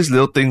there's all these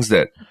little things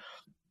that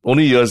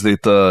only years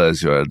later,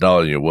 as you're an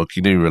adult and you're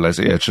working, then you realize,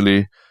 hey,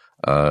 actually,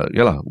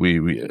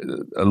 we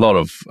a lot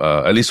of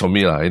at least for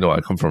me, I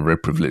come from a very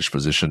privileged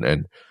position,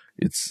 and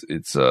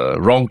it's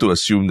wrong to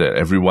assume that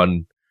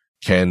everyone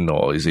can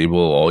or is able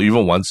or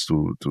even wants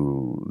to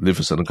live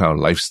a certain kind of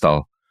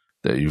lifestyle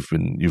that you've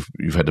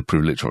had the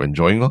privilege of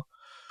enjoying.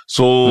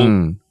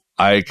 So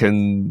I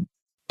can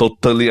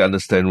totally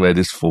understand where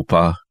this faux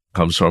pas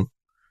comes from,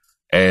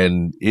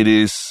 and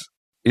it's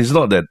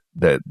not that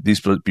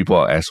these people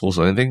are assholes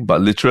or anything,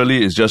 but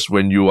literally it's just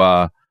when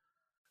you're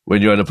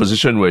in a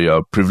position where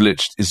you're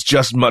privileged, it's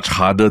just much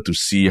harder to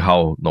see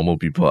how normal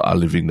people are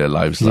living their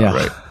lives,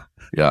 right?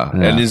 Yeah.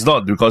 And it's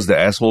not because they're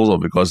assholes or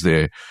because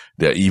they're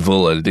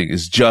evil or anything.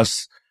 It's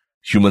just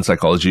human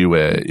psychology,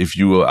 where if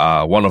you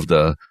are one of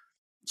the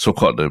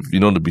so-called,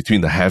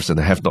 between the haves and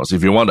the have-nots,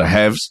 if you're one of the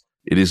haves,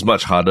 it is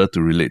much harder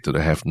to relate to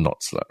the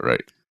have-nots,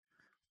 right?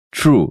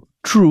 True.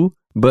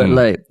 But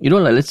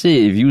let's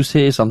say if you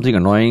say something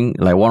annoying,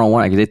 like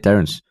one-on-one, I can say,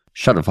 Terrence,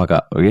 shut the fuck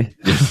up, okay?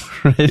 Yes.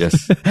 Right?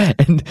 Yes.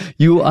 And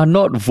you are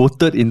not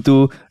voted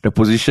into the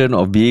position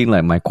of being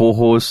like my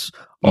co-host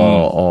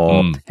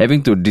or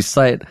having to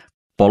decide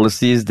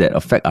policies that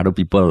affect other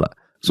people.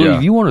 So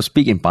if you want to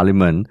speak in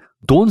parliament,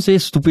 don't say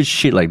stupid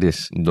shit like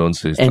this. Don't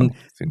say things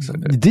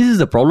like that. This is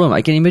the problem.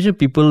 I can imagine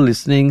people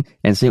listening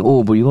and saying,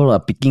 oh, but you all are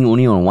picking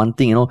only on one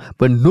thing,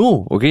 But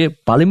no, okay?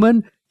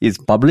 Parliament is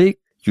public.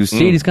 You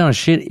say this kind of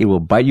shit, it will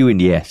bite you in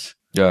the ass.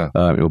 Yeah.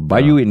 It will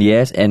bite you in the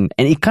ass, and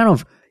it kind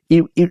of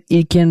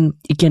it can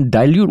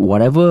dilute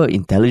whatever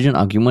intelligent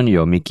argument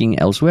you're making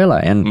elsewhere.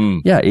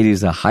 And it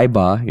is a high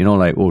bar,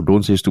 like, oh,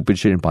 don't say stupid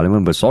shit in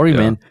parliament. But sorry,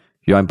 man,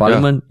 you're in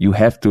parliament, you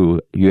have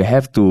to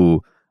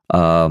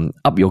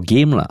up your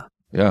game.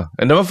 Yeah.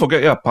 And never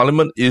forget,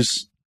 parliament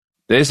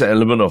there is an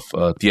element of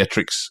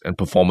theatrics and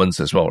performance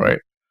as well, right?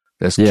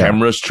 There's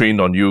cameras trained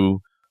on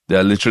you. There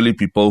are literally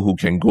people who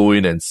can go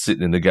in and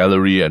sit in the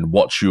gallery and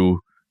watch you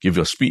give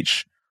your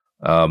speech.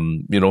 So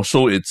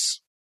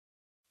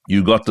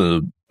you got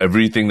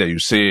everything that you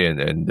say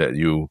and that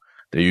you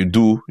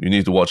do, you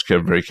need to watch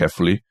very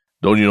carefully.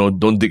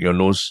 Don't dig your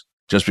nose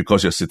just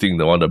because you're sitting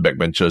in one of the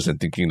backbenchers and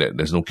thinking that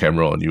there's no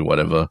camera on you,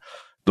 whatever.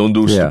 Don't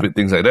do stupid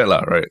things like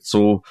that, right?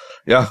 So,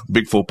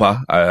 big faux pas.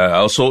 It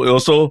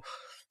also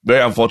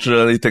very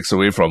unfortunately takes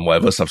away from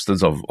whatever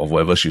substance of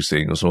whatever she's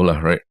saying also,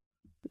 right?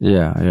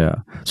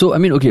 Yeah. So,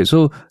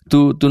 so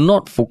to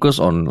not focus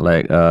on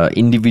like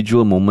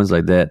individual moments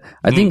like that,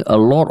 I think a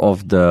lot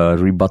of the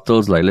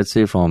rebuttals, like let's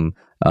say from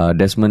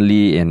Desmond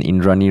Lee and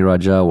Indrani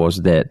Raja, was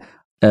that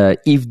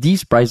if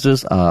these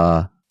prices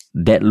are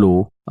that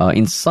low,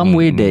 in some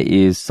way there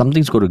is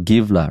something's got to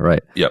give,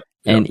 right? Yep.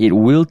 And it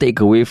will take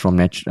away from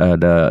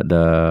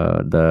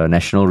the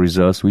national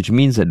reserves, which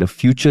means that the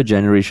future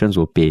generations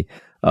will pay,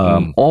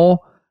 or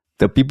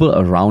the people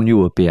around you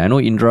will pay. I know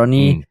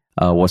Indrani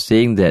was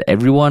saying that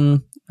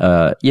everyone,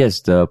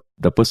 the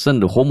person,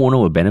 the homeowner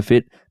will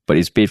benefit, but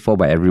it's paid for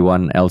by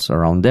everyone else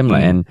around them.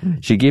 And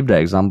she gave the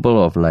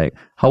example of like,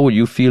 how would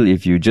you feel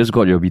if you just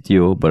got your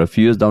BTO, but a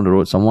few years down the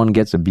road, someone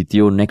gets a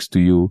BTO next to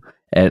you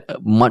at a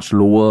much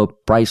lower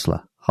price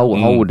lah? How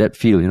would that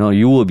feel? You know,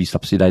 you will be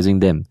subsidizing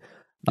them.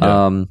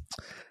 Yeah.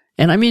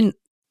 And I mean,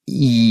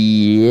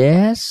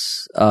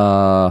 yes,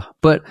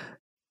 but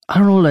I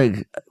don't know,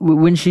 like,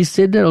 when she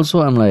said that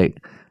also, I'm like,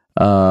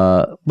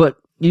 but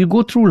you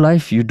go through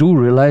life, you do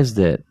realize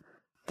that,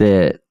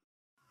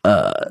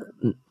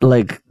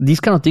 like, these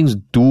kind of things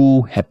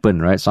do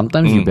happen, right?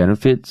 Sometimes you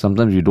benefit,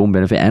 sometimes you don't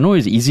benefit. I know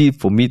it's easy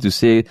for me to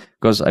say,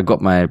 because I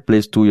got my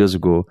place 2 years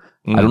ago.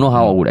 I don't know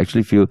how I would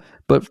actually feel,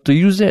 but to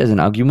use that as an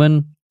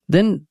argument,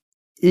 then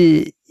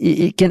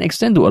it can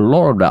extend to a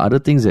lot of the other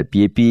things that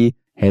PAP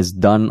has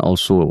done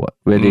also,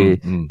 where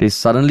they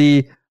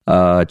suddenly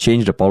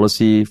change the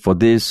policy for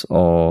this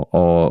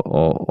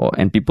or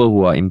and people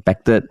who are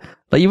impacted,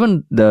 like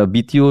even the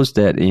BTOs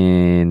that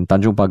in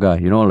Tanjong Pagar,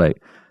 you know,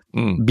 like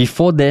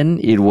before then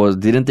it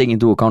didn't take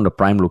into account the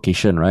prime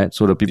location, right?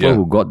 So the people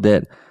who got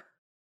that,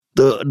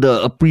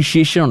 the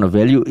appreciation on the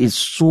value is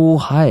so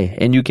high,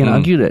 and you can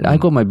argue that I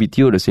got my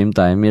BTO at the same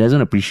time, it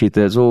hasn't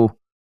appreciated, so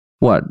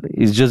what?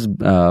 It's just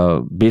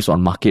based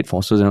on market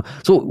forces, you know.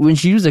 So when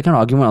she used that kind of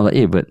argument, I was like,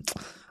 hey, but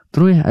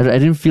I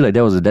didn't feel like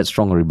that was that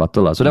strong a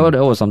rebuttal. So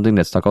that was something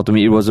that stuck out to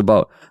me. It was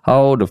about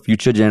how the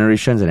future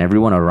generations and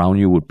everyone around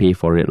you would pay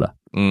for it.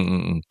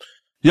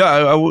 Yeah,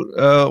 I would.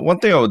 One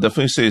thing I would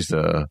definitely say is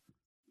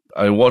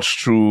I watched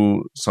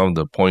through some of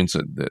the points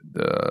that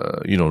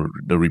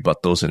the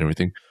rebuttals and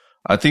everything.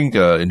 I think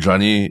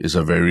Indrani is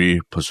a very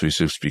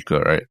persuasive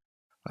speaker, right?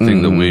 I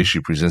think the way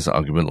she presents the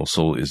argument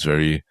also is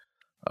very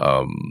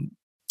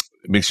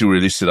it makes you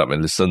really sit up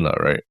and listen,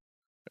 right?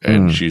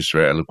 And she's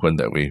very eloquent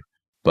that way.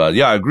 But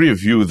yeah, I agree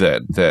with you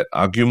that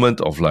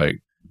argument of like,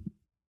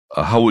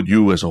 how would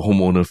you as a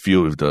homeowner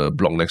feel if the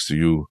block next to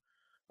you,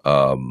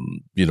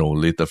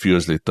 later, a few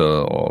years later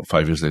or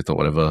 5 years later,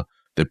 whatever,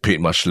 they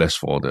paid much less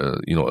for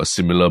a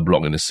similar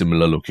block in a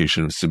similar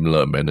location with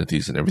similar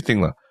amenities and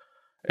everything lah.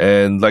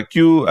 And like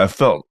you, I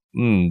felt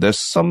there's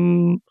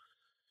something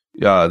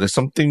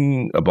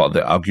about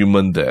the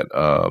argument that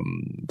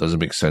doesn't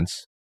make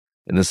sense,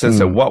 in the sense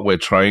that what we're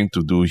trying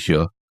to do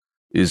here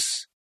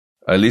is,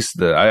 at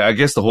least I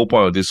guess the whole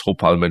point of this whole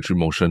parliamentary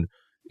motion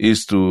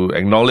is to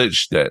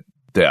acknowledge that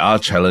there are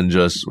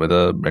challenges,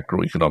 whether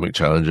macroeconomic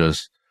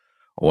challenges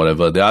or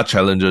whatever, there are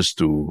challenges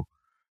to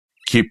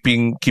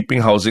keeping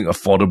housing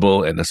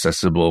affordable and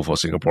accessible for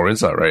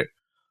Singaporeans, right?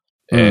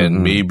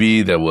 And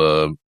maybe there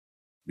were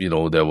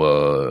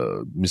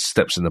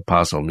missteps in the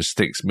past or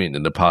mistakes made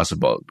in the past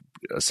about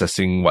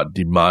assessing what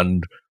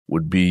demand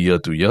would be year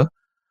to year.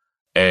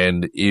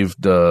 And if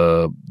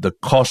the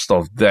cost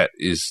of that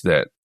is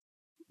that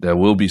there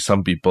will be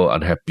some people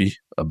unhappy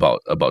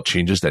about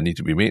changes that need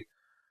to be made,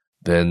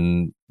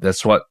 then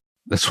that's what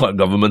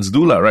governments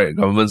do, right?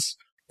 Governments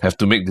have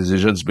to make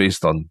decisions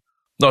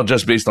not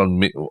just based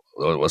on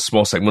a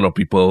small segment of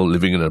people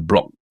living in a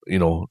block,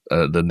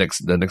 the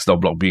next door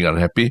block being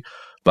unhappy,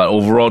 but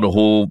overall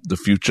the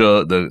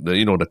future,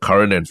 the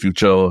current and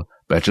future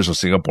batches of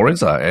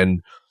Singaporeans are.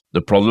 And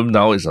the problem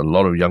now is a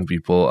lot of young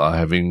people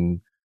are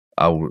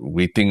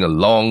waiting a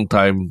long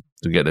time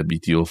to get a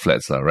BTO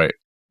flats, right?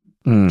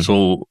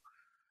 So,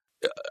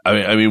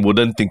 I mean,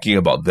 wouldn't thinking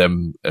about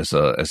them as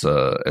a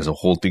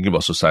whole, thinking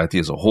about society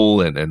as a whole,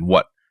 and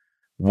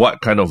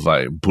what kind of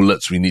like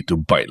bullets we need to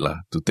bite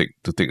to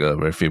take a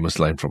very famous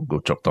line from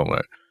Goh Chok Tong,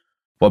 right?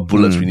 What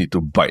bullets we need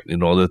to bite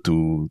in order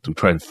to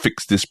try and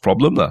fix this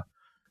problem,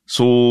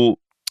 So,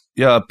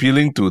 yeah,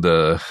 appealing to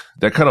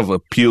that kind of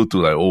appeal to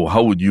like, oh,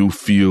 how would you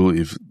feel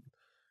if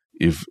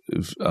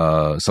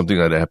something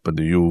like that happened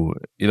to you?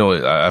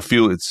 I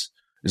feel it's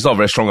not a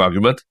very strong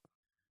argument,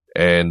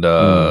 and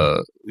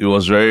it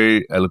was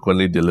very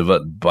eloquently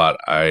delivered. But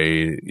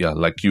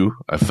like you,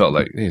 I felt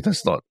like, hey,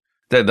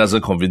 that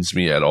doesn't convince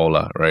me at all,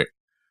 right?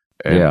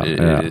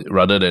 And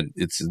rather than,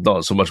 it's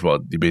not so much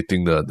about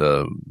debating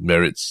the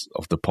merits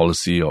of the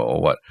policy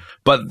or what,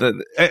 but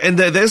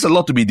there's a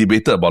lot to be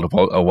debated about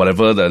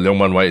whatever the Leong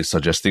Man Wai is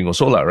suggesting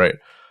also, right?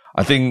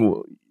 I think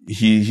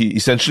he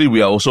essentially,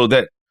 we are also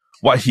that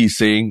what he's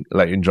saying,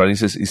 like Indrani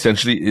says,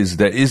 essentially is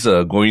there is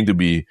going to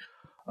be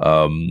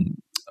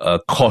a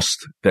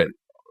cost a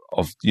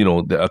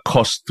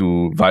cost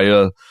to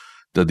via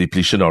the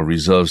depletion of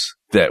reserves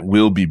that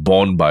will be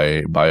borne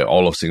by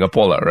all of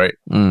Singapore, right?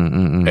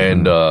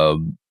 And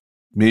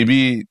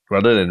maybe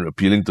rather than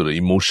appealing to the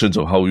emotions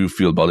of how you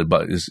feel about it,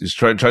 but is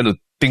trying to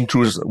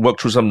work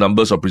through some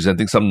numbers or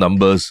presenting some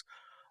numbers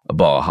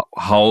about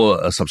how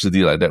a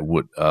subsidy like that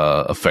would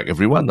affect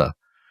everyone,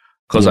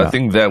 because I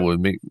think that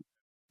would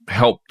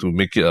help to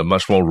make it a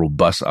much more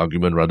robust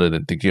argument rather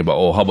than thinking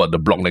about, how about the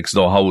block next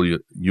door? How will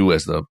you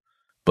as the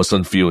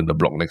person feel in the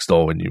block next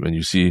door when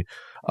you see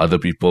other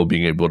people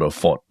being able to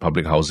afford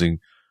public housing?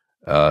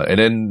 And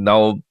then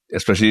now,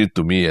 especially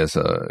to me as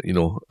a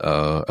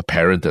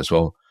parent as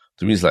well,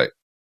 to me it's like,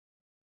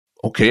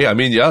 okay, I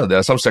mean, there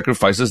are some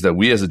sacrifices that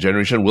we as a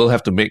generation will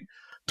have to make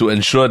to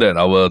ensure that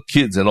our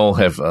kids and all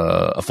have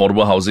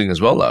affordable housing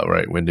as well,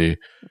 right? When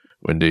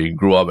they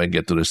grow up and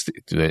get to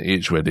the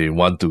age where they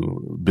want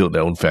to build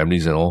their own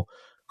families and all,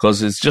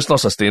 because it's just not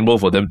sustainable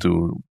for them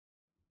to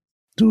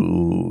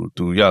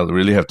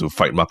really have to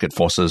fight market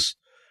forces,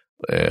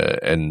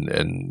 and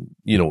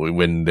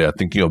when they are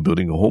thinking of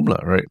building a home,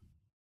 right?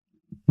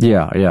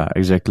 Yeah,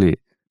 exactly.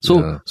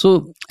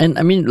 So, and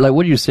I mean, like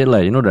what you said,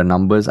 like, the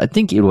numbers, I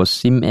think it was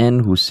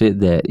SimN who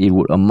said that it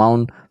would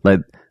amount,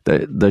 like,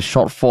 the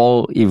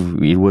shortfall, if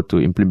it were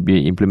to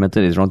be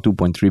implemented, is around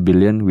 2.3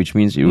 billion, which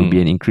means it would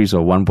be an increase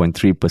of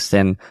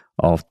 1.3%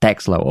 of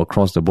tax, like,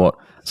 across the board.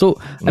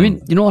 So, I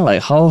mean,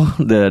 like how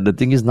the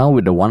thing is now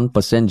with the 1%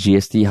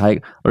 GST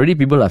hike, already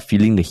people are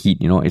feeling the heat,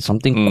 it's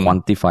something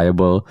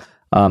quantifiable.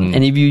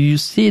 And if you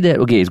say that,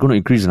 okay, it's going to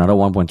increase another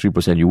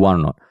 1.3%, you want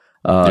or not?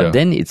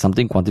 Then it's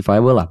something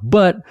quantifiable.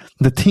 But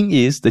the thing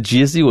is, the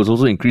GST was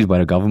also increased by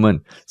the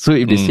government. So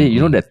if they say,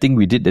 that thing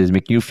we did that is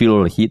making you feel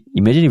all the heat,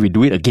 imagine if we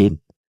do it again.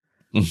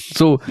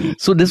 So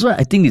that's why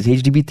I think this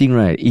HDB thing,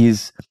 right,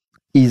 is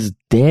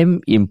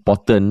damn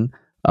important,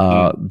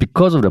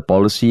 because of the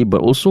policy, but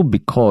also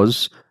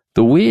because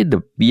the way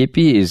the BAP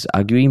is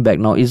arguing back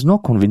now is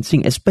not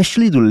convincing,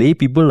 especially to lay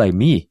people like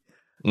me.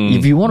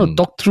 If you want to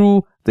talk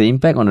through the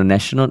impact on the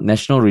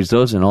national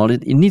reserves and all,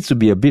 it needs to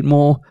be a bit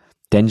more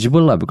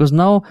tangible, because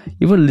now,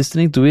 even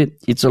listening to it,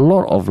 it's a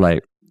lot of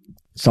like,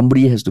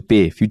 somebody has to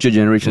pay, future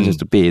generations has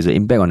to pay, it's an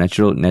impact on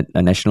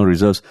national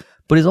reserves,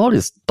 but it's all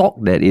this talk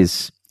that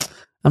is,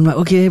 I'm like,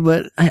 okay,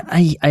 but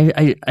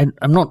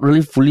I'm not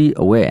really fully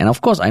aware. And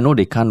of course, I know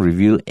they can't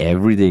reveal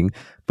everything,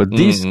 but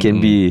this can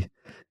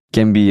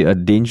be a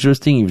dangerous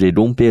thing if they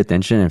don't pay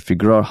attention and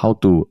figure out how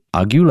to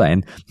argue.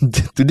 And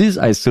to this,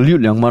 I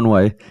salute Liang Man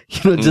Wai,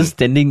 just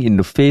standing in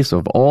the face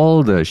of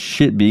all the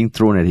shit being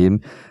thrown at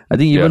him. I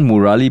think even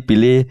Murali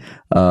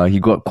Pillai, he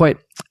got quite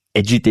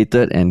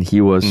agitated, and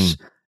he was,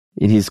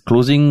 in his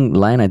closing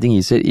line, I think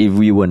he said, if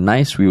we were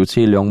nice, we would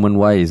say Liang Man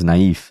Wai is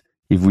naive.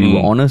 If we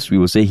were honest, we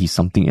would say he's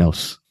something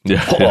else.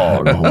 Yeah.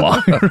 Oh, no.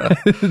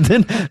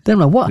 then I'm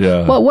like, what?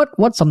 Yeah.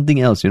 What's something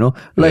else,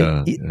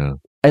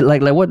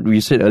 Like, like what we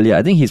said earlier,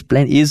 I think his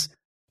plan is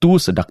too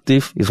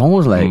seductive. It's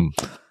almost like,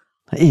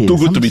 hey, too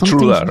good to be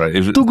true, right?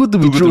 Too good to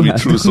be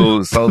true.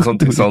 So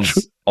something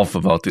sounds off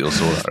about it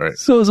also, right?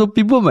 So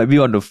people might be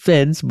on the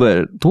fence,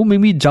 but don't make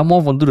me jump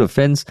off onto the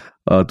fence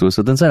to a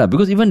certain side.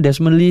 Because even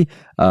Desmond Lee,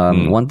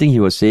 one thing he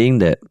was saying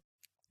that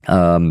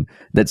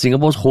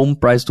Singapore's home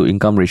price to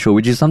income ratio,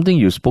 which is something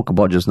you spoke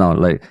about just now,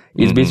 like,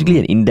 it's basically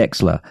an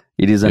index, lah.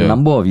 It is a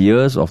number of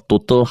years of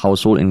total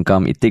household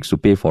income it takes to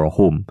pay for a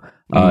home.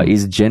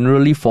 Is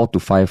generally 4 to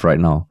 5 right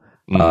now.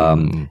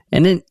 And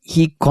then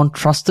he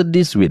contrasted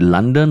this with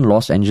London,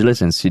 Los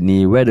Angeles, and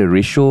Sydney, where the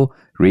ratio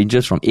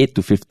ranges from 8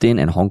 to 15,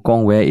 and Hong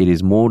Kong, where it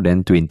is more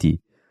than 20.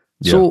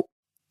 Yeah. So,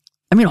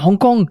 I mean, Hong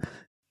Kong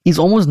is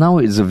almost now,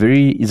 it's a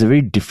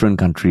very different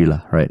country,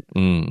 lah, right?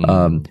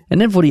 And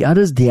then for the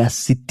others, they are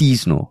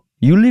cities, no?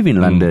 You live in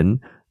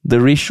London,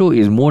 the ratio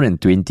is more than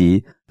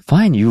 20.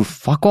 Fine, you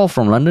fuck off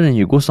from London and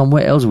you go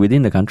somewhere else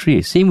within the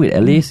country. Same with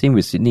LA, same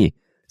with Sydney.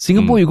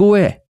 Singapore, you go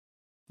where?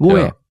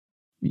 Where?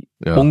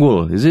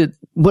 Punggol, is it?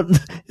 But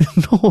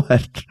no,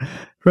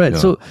 right?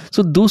 So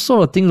those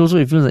sort of things also,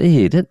 it feels like,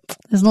 hey,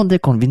 that's not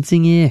that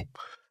convincing,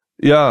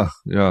 Yeah.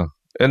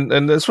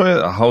 And that's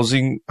why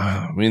housing,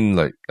 I mean,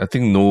 like, I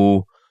think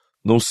no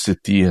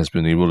city has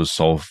been able to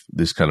solve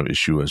this kind of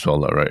issue as well,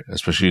 right?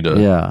 Especially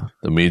the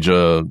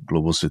major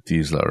global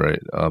cities,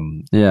 right?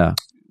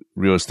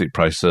 Real estate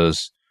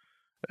prices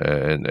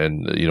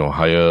and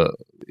higher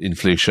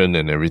inflation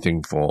and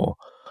everything for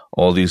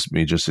all these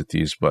major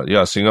cities. But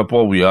yeah,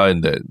 Singapore, we are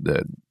in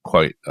that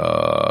quite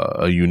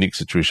a unique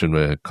situation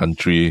where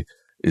country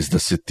is the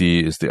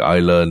city, is the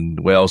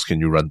island. Where else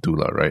can you run to,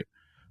 right?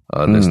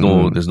 There's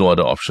no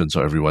other options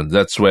for everyone.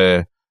 That's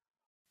where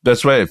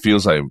it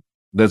feels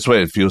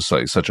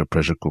like such a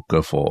pressure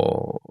cooker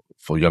for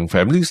young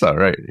families,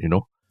 right?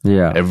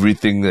 Yeah.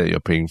 Everything that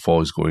you're paying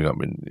for is going up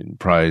in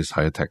price,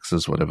 higher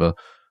taxes, whatever.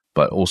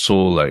 But also,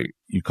 like,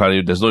 you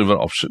can't. There's not even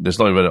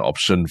an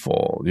option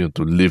for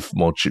to live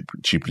more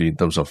cheaply in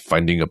terms of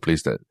finding a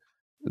place that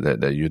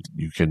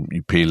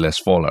you pay less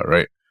for,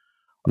 right?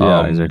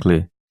 Yeah,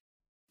 exactly.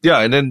 Yeah,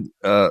 and then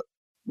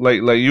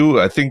like you,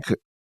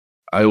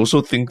 I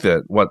also think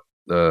that what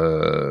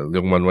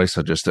Leong Man Wai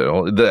suggested,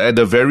 at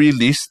the very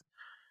least,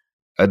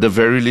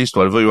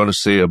 whatever you want to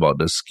say about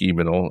the scheme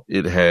and all,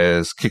 it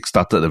has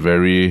kickstarted a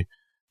very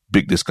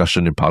big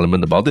discussion in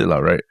Parliament about it,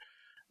 right?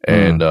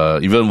 And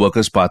even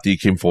Workers' Party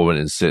came forward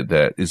and said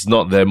that it's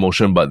not their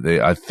motion, but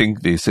I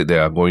think they said they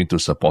are going to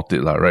support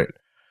it, right?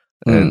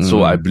 And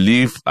so I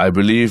believe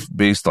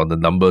based on the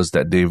numbers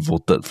that they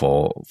voted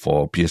for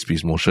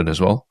PSP's motion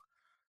as well.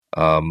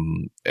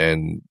 And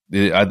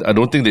I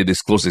don't think they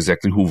disclosed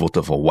exactly who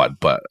voted for what,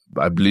 but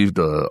I believe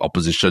the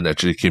opposition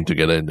actually came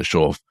together in the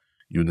show of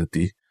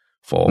unity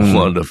for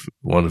one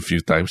of the few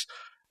times.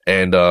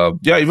 And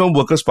even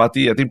Workers'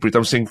 Party, I think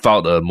Pritam Singh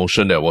filed a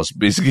motion that was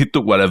basically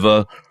took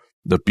whatever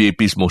the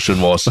PAP's motion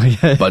was,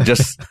 but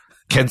just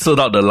cancelled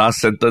out the last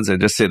sentence and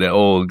just said that,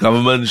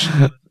 government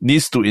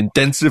needs to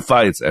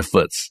intensify its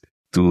efforts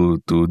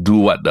to do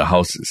what the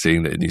House is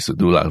saying that it needs to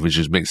do, which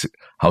is make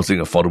housing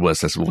affordable,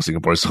 accessible for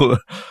Singaporeans. So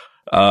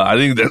I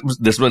think that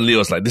Desmond Lee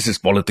was like, this is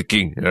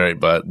politicking, right?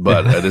 But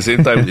at the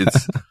same time,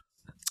 it's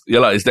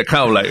it's that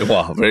kind of like,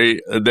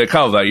 that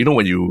kind of like,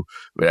 when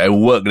at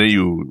work, then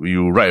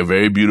you write a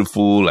very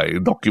beautiful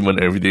like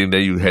document, everything,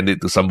 then you hand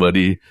it to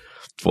somebody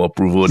for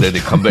approval, then they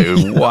come back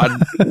with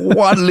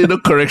one little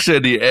correction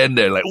at the end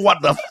there, like,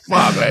 what the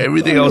fuck? Like,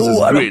 everything else is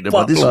great,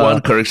 but this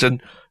one correction,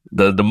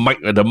 the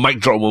mic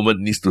drop moment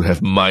needs to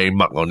have my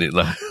mark on it.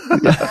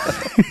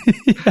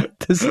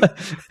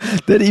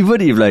 Then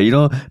even if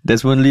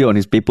Desmond Lee on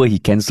his paper, he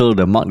cancelled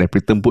the mark that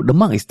Pritam put, the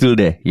mark is still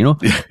there,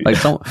 like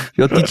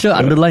your teacher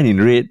underlined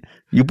in red,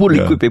 you put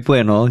liquid paper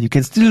and all, you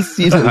can still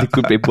see the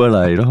liquid paper,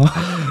 And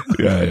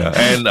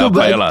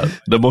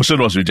the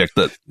motion was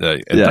rejected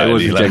entirely. It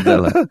was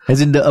rejected.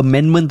 As in the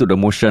amendment to the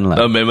motion.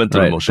 The amendment to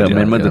the motion. The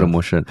amendment to the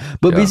motion.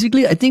 But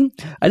basically, I think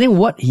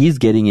what he's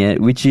getting at,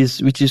 which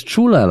is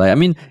true.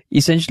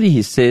 Essentially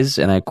he says,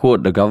 and I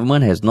quote, the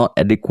government has not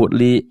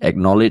adequately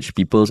acknowledged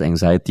people's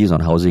anxieties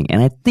on housing.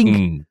 And I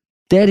think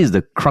that is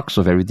the crux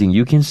of everything.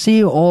 You can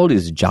say all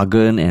this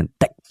jargon and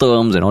tech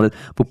terms and all that,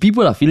 but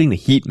people are feeling the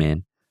heat,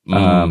 man.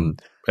 And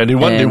they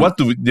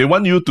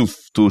want you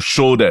to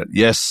show that,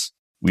 yes,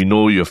 we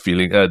know you're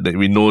feeling, that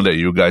we know that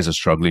you guys are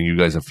struggling, you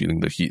guys are feeling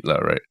the heat,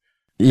 right?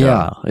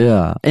 Yeah.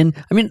 And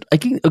I mean, I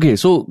think,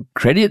 so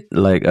credit to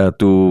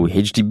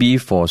HDB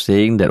for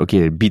saying that,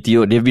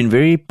 BTO, they've been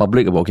very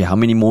public about, how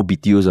many more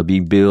BTOs are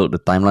being built, the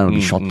timeline will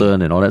be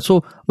shortened and all that.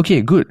 So,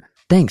 good.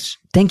 Thanks.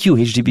 Thank you,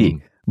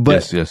 HDB.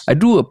 But yes. I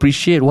do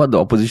appreciate what the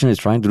opposition is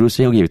trying to do,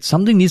 saying,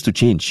 something needs to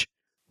change.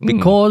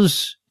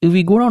 Because if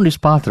we go down this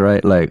path,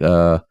 right,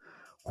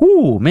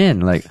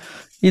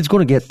 it's going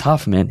to get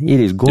tough, man. It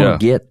is going to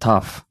get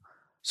tough.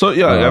 So,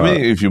 I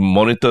mean, if you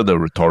monitor the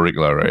rhetoric,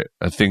 right,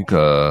 I think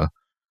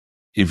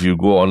if you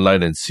go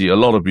online and see, a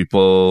lot of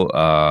people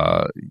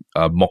are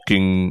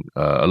mocking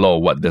a lot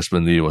of what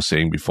Desmond Lee was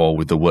saying before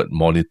with the word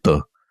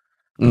monitor.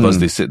 Because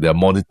they said they're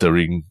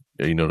monitoring,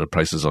 the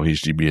prices of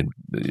HDB and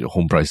the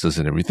home prices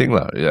and everything.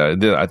 I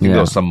think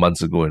that was some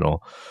months ago and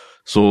all.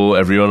 So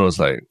everyone was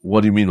like,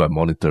 what do you mean by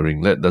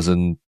monitoring? That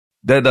doesn't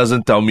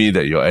tell me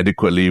that you're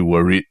adequately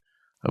worried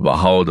about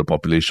how the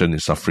population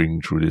is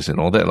suffering through this and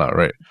all that,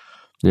 right?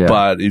 Yeah.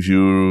 But if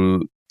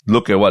you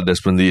look at what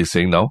Desmond Lee is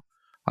saying now,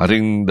 I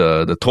think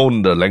the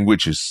tone, the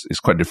language is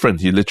quite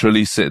different. He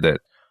literally said that,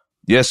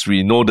 yes,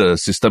 we know the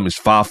system is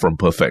far from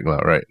perfect,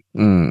 right?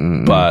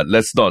 But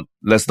let's not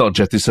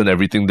jettison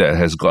everything that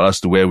has got us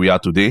to where we are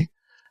today,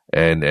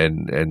 and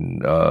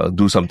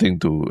do something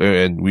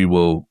and we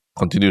will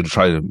continue to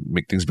try to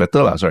make things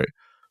better, right?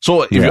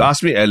 So if you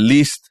ask me, at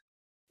least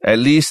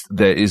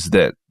there is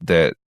that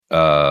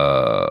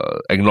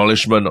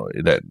acknowledgement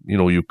that,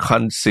 you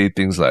can't say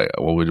things like,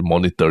 we're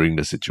monitoring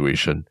the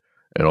situation,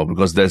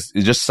 because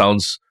it just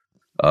sounds,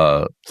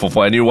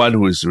 for anyone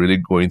who is really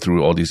going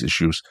through all these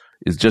issues,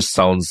 it just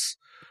sounds,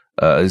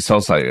 it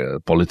sounds like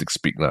politics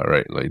speak now,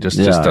 right? Like just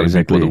telling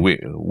people to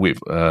wait,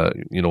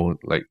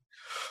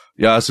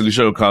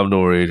 solution will come,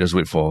 don't worry, just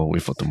wait for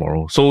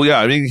tomorrow. So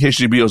I think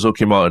HDB also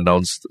came out and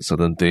announced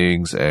certain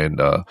things,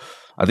 and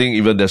I think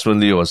even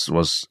Desmond Lee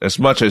was as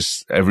much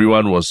as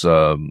everyone was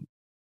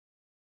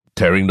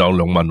tearing down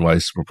Leong Man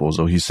Wai's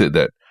proposal, he said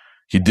that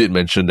he did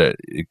mention that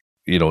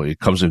it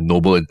comes with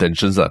noble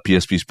intentions.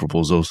 PSP's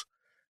proposals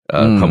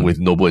come with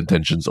noble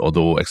intentions,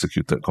 although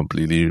executed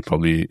completely,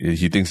 probably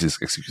he thinks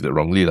it's executed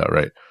wrongly,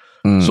 right?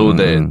 So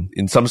that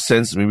in some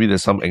sense, maybe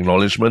there's some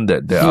acknowledgement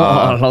that there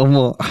are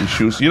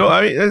issues.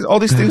 I mean, all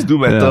these things do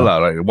matter,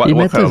 right?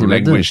 What kind of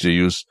language they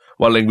use,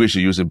 what language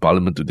they use in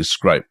Parliament to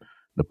describe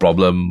the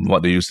problem,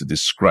 what they use to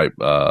describe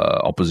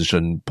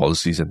opposition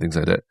policies and things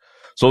like that.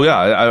 So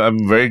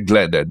I'm very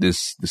glad that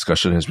this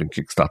discussion has been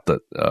kickstarted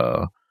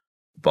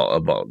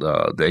about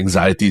the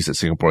anxieties that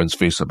Singaporeans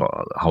face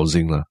about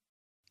housing.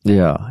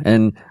 Yeah,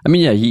 and I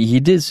mean, he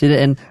did say that,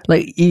 and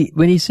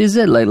when he says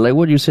that, like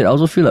what you said, I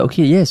also feel like,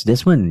 okay, yes,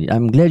 Desmond,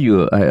 I'm glad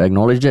you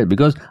acknowledge that,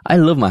 because I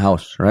love my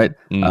house, right?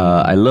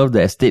 I love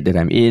the estate that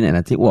I'm in, and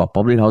I think,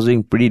 public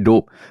housing, pretty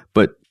dope.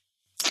 But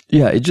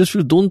it just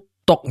feels, don't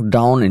talk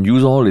down and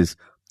use all these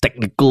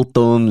technical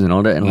terms and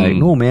all that, and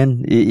no,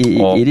 man,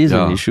 it is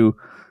an issue.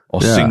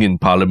 Or sing in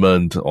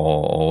Parliament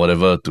or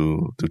whatever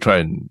to try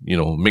and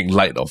make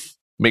light of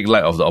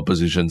the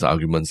opposition's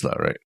arguments,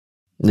 right?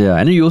 Yeah,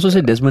 and you also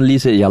said Desmond Lee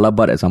said "yalla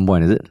but" at some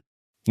point, is it?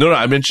 No,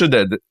 I mentioned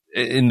that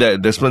in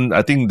that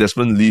I think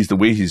Desmond Lee's, the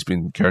way he's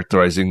been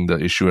characterizing the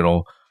issue and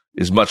all,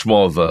 is much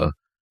more of a,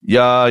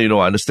 I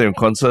understand your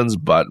concerns,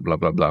 but blah,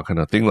 blah, blah kind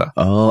of thing.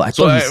 Oh, I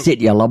thought he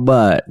said "yalla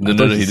but." No,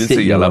 he didn't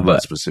say "yalla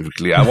but"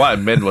 specifically. What I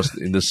meant was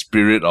in the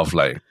spirit of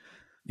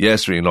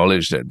yes, we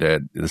acknowledge that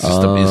the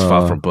system is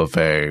far from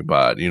perfect,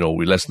 but,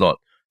 let's not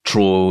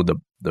throw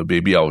the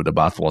baby out with the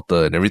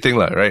bathwater and everything,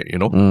 right?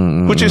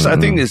 Which is, I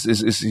think,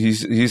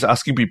 he's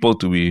asking people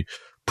to be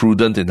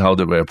prudent in how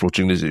they're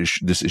approaching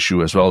this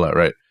issue as well,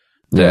 right?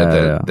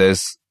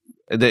 It's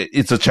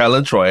a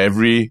challenge for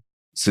every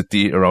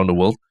city around the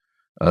world.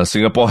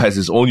 Singapore has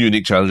its own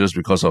unique challenges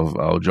because of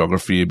our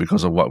geography,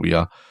 because of what we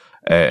are.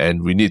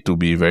 And we need to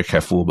be very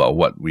careful about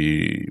what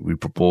we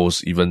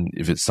propose, even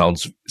if it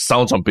sounds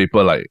on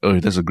paper like, oh,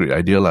 that's a great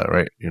idea, like,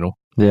 right? You know?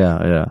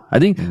 Yeah. I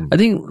think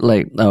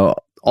like,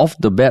 off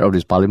the bat of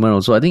this parliament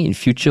also, I think in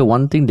future,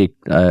 one thing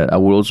I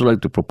would also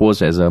like to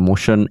propose as a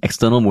motion,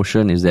 external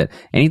motion, is that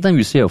anytime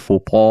you say a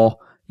faux pas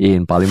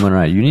in parliament,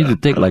 right, you need to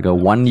take like a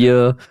 1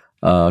 year,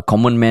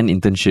 common man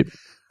internship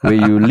where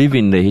you live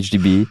in the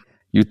HDB,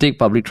 you take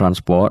public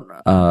transport,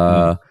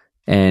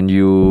 and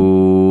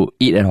you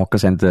eat at hawker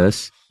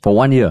centers for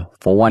 1 year.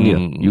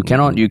 You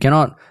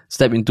cannot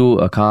step into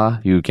a car.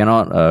 You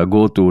cannot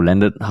go to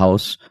landed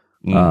house.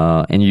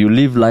 And you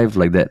live life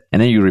like that,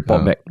 and then you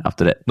report back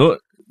after that. No,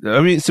 I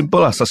mean,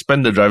 simple.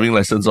 Suspend the driving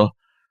license, or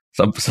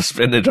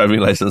suspend the driving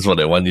license for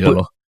that 1 year.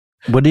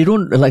 But they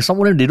don't, like, some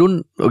of them, they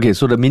don't. Okay,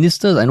 so the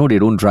ministers, I know they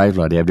don't drive,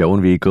 they have their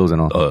own vehicles and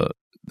all.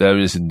 That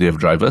means they have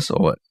drivers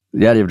or what?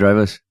 Yeah, they have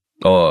drivers.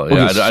 Oh,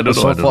 yeah, okay, I don't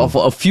know.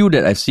 For a few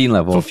that I've seen,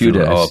 for a few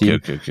that I've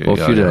seen, for a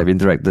few that I've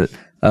interacted.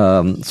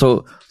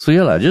 So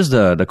yeah, just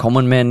the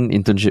common man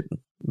internship,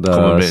 the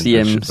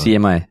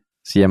CMI.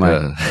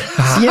 Yeah.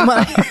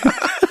 CMI.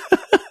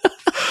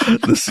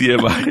 The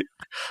CMI.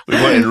 We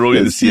might enroll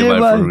in the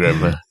CMI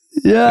program.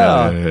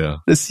 Yeah.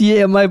 The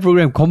CMI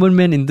program, common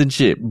man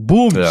internship.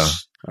 Boom. Yeah.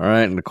 All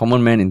right, the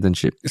common man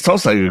internship. It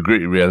sounds like a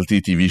great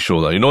reality TV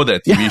show. You know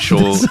that TV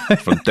show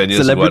from 10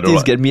 years ago?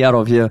 Celebrities get me out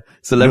of here.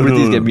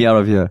 Get me out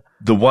of here.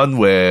 The one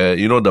where,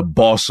 the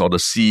boss or the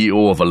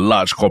CEO of a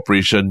large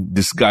corporation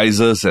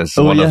disguises as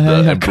one of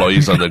the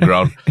employees on the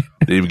ground.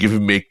 They give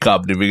him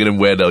makeup, they make them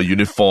wear the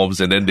uniforms,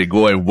 and then they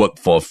go and work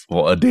for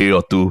a day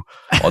or two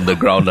on the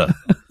ground.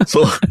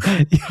 So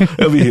it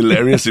would be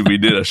hilarious if we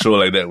did a show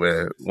like that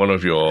where one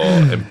of your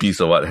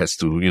MPs or what has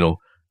to,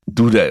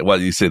 do that,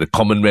 what you say, the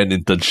common man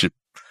internship.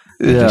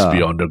 Just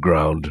be on the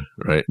ground,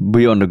 right?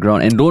 Be on the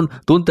ground. And don't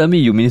tell me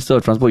you Minister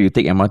of Transport, you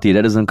take MRT.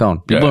 That doesn't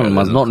count. People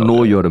must not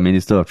know you're the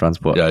Minister of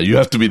Transport. Yeah, you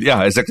have to be,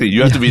 exactly.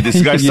 You have to be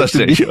disguised such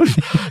that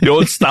your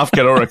own staff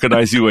cannot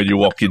recognize you when you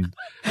walk in.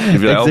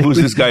 If you're like, oh, who's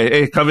this guy?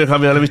 Hey, come here,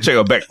 let me check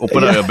your bag.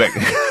 Open up your bag.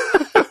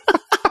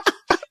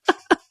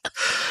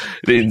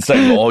 They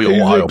inside all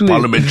your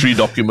parliamentary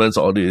documents,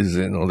 all this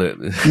and all that.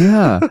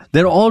 Yeah.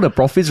 Then all the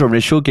profits from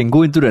the show can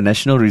go into the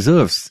national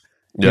reserves.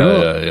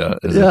 Yeah.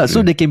 Exactly. Yeah,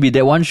 so there can be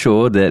that one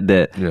show and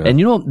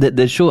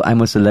that show,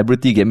 I'm a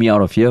Celebrity, Get Me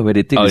Out of Here, where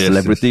they take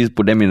celebrities,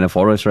 put them in a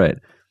forest, right?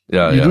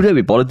 Yeah, you do that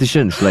with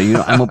politicians,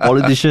 I'm a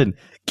politician,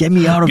 get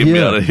me out of here. Get me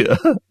out of here.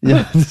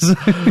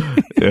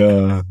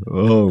 Yeah.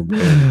 Oh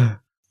man.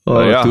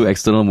 Two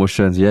external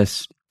motions.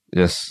 Yes.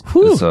 It's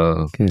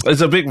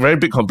a very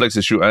big, complex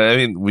issue. I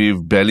mean,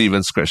 we've barely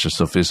even scratched the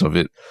surface of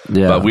it.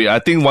 Yeah. But I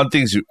think one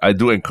thing is I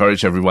do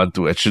encourage everyone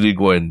to actually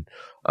go and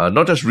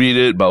not just read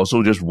it, but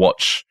also just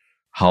watch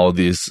how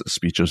these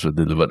speeches were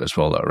delivered as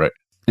well, right?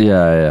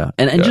 Yeah.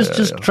 And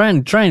just try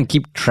and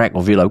keep track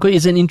of it, because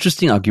it's an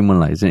interesting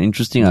argument, It's an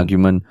interesting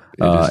argument,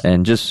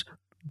 and just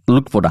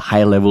look for the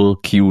high level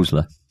cues,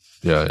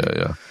 Yeah.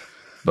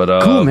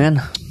 But cool,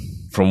 man.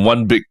 From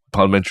one big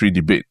parliamentary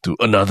debate to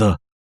another,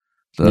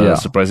 the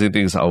surprising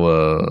thing is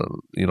our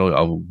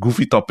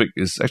goofy topic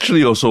is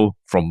actually also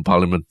from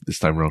Parliament this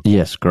time around.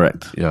 Yes,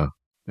 correct. Yeah.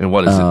 And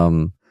what is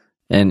it?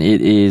 And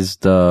it is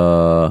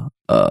the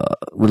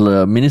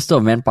Minister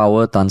of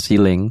Manpower, Tan See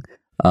Leng,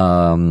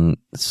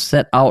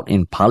 set out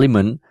in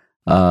Parliament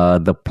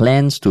the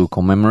plans to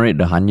commemorate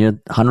the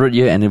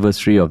 100-year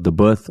anniversary of the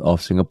birth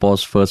of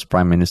Singapore's first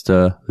Prime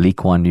Minister, Lee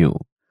Kuan Yew.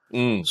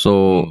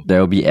 There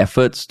will be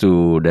efforts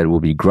that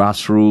will be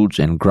grassroots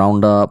and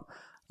ground up.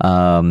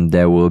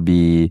 There will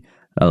be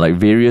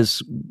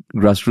various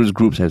grassroots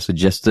groups have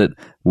suggested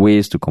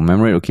ways to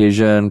commemorate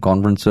occasion,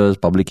 conferences,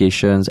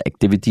 publications,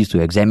 activities to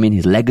examine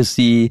his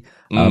legacy.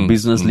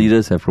 Business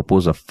leaders have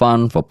proposed a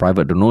fund for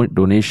private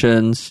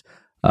donations,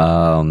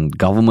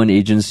 government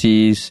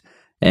agencies,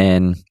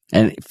 and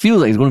it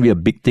feels like it's going to be a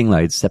big thing.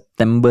 It's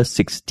September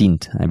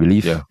 16th, I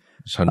believe. Yeah.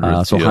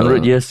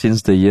 100 years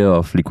since the year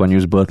of Lee Kuan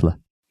Yew's birth.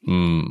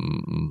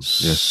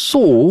 Yes.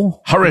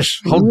 So,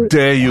 Harish, how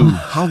dare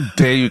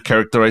you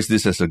characterize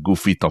this as a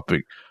goofy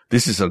topic?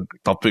 This is a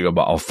topic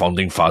about our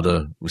founding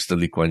father, Mr.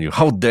 Lee Kuan Yew.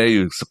 How dare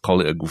you call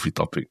it a goofy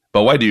topic?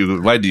 But why do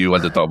you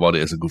want to talk about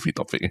it as a goofy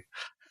topic?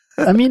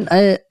 I mean,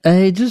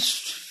 I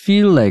just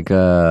feel like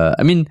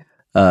I'm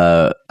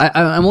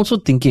also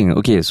thinking,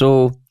 okay,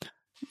 so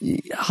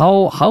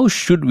how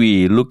should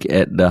we look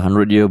at the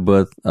 100-year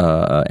birth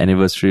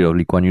anniversary of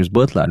Lee Kuan Yew's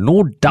birth?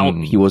 No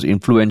doubt he was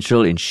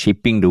influential in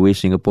shaping the way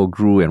Singapore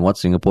grew and what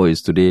Singapore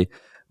is today.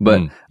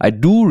 But I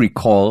do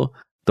recall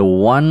the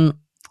one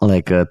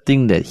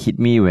thing that hit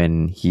me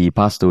when he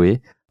passed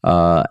away,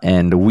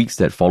 and the weeks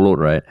that followed,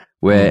 right?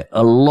 Where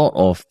a lot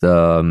of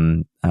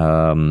the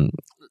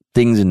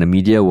things in the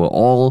media were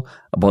all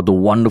about the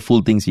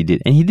wonderful things he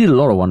did. And he did a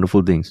lot of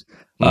wonderful things.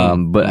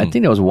 But I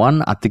think there was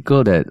one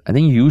article that I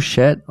think you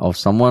shared of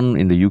someone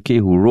in the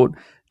UK who wrote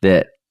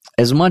that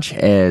as much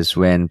as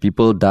when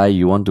people die,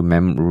 you want to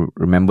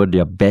remember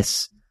their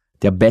best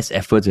their best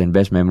efforts and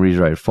best memories,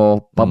 right?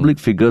 For public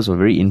figures or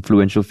very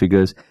influential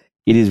figures,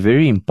 it is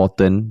very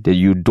important that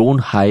you don't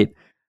hide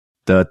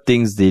the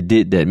things they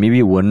did that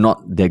maybe were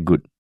not that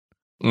good.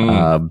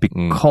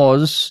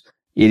 Because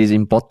it is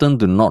important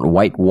to not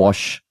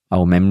whitewash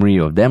our memory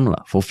of them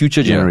for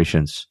future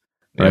generations,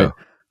 right?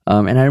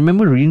 And I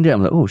remember reading that,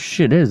 I'm like, oh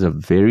shit, that is a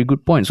very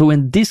good point. So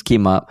when this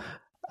came up,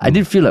 I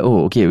did feel like,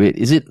 oh, okay, wait,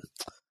 is it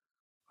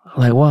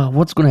like, wow,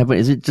 what's going to happen?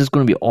 Is it just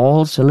going to be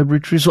all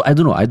celebratory? So I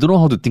don't know. I don't know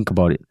how to think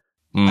about it.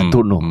 I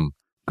don't know.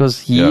 Because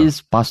he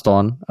is passed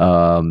on.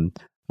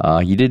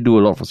 He did do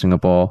a lot for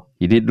Singapore.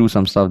 He did do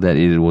some stuff that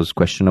it was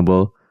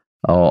questionable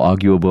or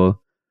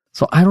arguable.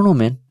 So I don't know,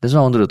 man. That's why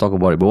I wanted to talk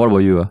about it. But what about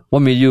you?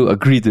 What made you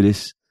agree to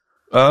this?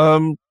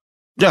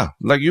 Yeah,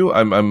 like you,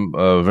 I'm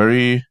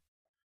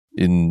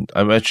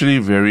actually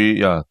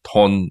very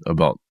torn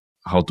about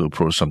how to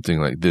approach something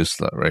like this,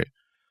 right?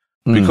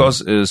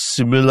 Because it's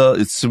similar.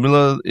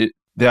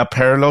 There are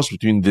parallels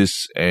between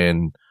this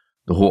and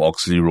the whole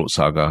Oxley Road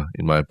saga,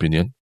 in my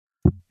opinion.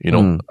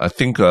 I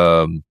think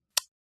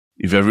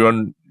if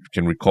everyone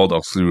can recall, the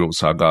Oxley Road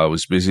saga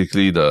was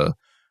basically the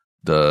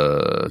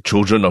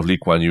children of Lee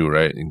Kuan Yew,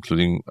 right,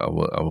 including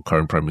our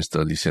current Prime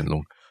Minister Lee Hsien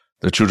Loong.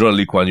 The children of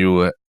Lee Kuan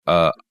Yew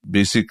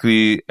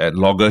basically at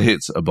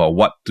loggerheads about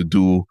what to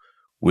do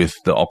with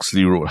the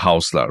Oxley Road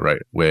house,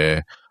 right,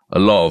 where a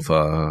lot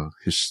of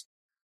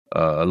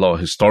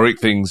historic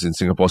things in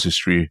Singapore's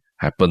history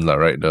happened,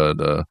 right.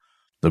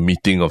 The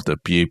meeting of the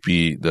PAP,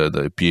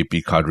 the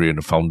PAP cadre and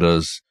the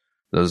founders.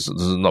 This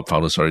is not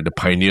founders, sorry, the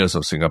pioneers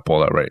of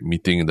Singapore, right,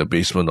 meeting in the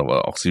basement of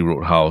Oxley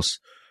Road house.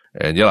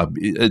 And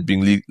it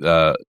being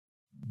not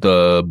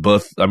the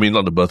birth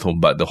home,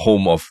 but the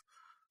home of,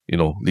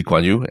 Lee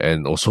Kuan Yew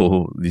and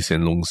also Lee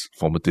Hsien Loong's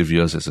formative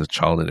years as a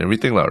child and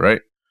everything,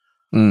 right?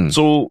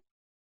 So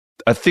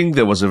I think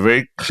there was a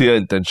very clear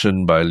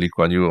intention by Lee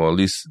Kuan Yew, or at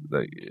least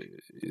like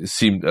it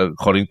seemed,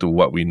 according to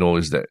what we know,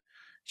 is that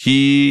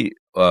he,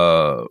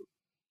 of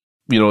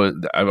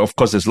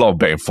course, there's a lot of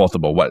back and forth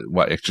about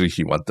what actually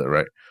he wanted,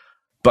 right?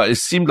 But it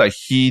seemed like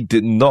he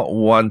did not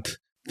want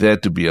there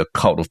to be a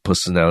cult of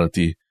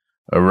personality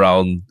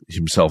around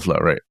himself,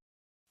 right?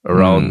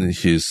 Around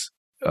his,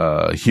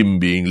 him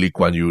being Lee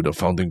Kuan Yew, the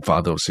founding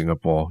father of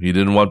Singapore. He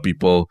didn't want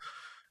people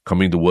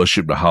coming to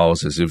worship the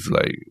house as if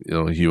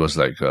he was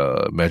like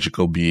a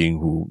magical being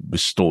who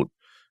bestowed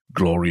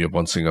glory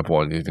upon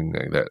Singapore and anything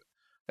like that.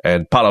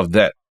 And part of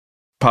that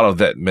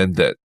meant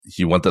that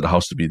he wanted the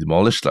house to be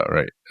demolished,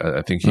 right?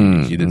 I think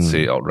he did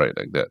say outright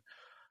like that.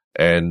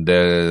 And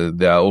there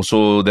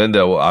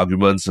were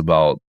arguments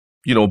about,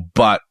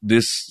 but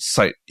this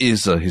site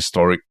is a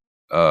historic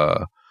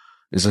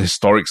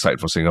site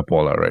for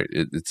Singapore, right?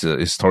 It's a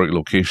historic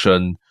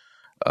location.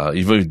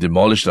 Even if you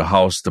demolish the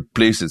house, the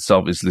place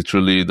itself is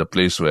literally the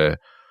place where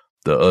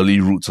the early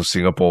roots of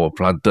Singapore were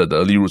planted, the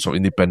early roots of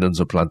independence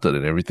were planted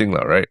and everything,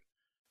 right?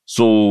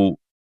 So,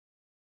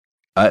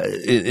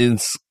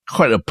 it's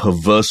quite a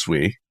perverse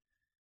way.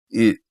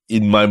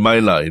 In my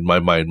mind,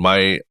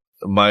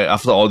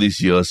 after all these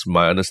years,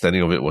 my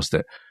understanding of it was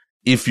that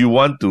if you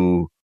want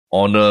to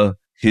honor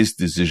his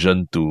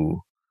decision to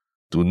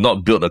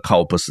not build a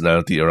cult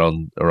personality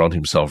around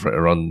himself, right,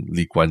 around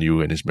Lee Kuan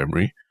Yew and his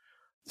memory,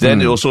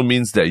 then it also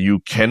means that you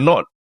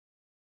cannot,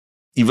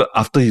 even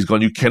after he's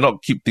gone, you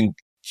cannot keep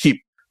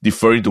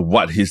deferring to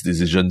what his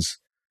decisions,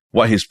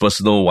 what his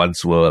personal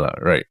wants were,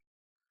 right?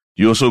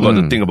 You also got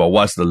to think about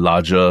what's the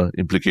larger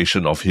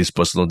implication of his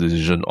personal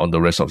decision on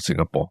the rest of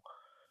Singapore.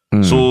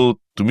 So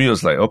to me, it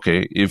was like,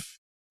 okay, if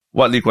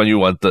what Lee Kuan Yew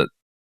wanted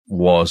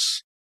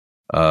was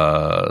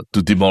to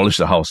demolish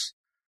the house,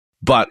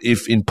 but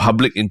if in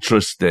public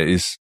interest there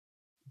is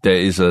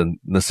a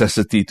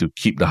necessity to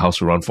keep the house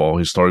around for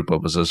historic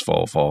purposes,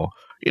 for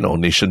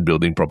nation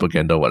building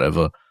propaganda,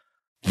 whatever,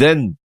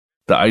 then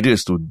the idea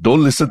is to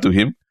don't listen to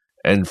him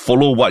and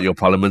follow what your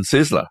parliament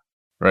says,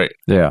 right?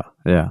 Yeah.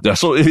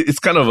 So it's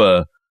kind of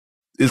a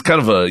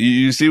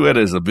you see where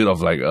there's a bit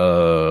of like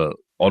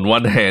on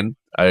one hand,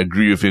 I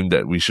agree with him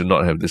that we should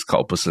not have this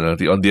cult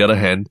personality. On the other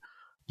hand,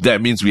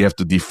 that means we have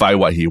to defy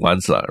what he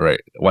wants,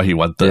 right? What he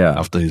wanted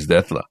after his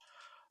death,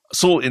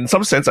 So in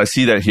some sense, I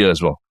see that here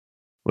as well.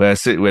 When I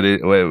say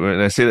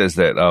that is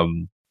that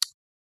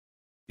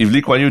if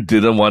Lee Kuan Yew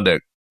didn't want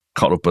that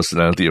cult of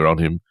personality around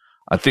him,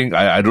 I think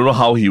I don't know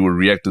how he would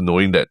react to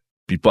knowing that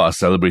people are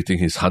celebrating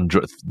his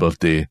 100th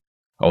birthday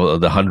or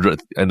the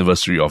 100th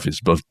anniversary of his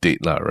birth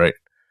date, right?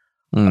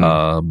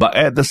 But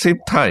at the same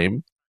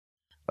time,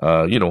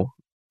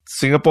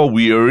 Singapore,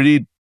 we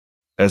already,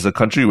 as a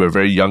country, we're a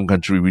very young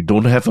country. We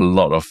don't have a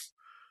lot of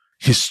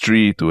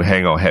history to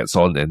hang our hats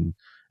on and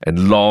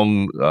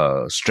long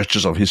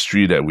stretches of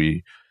history that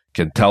we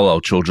can tell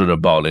our children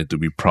about and to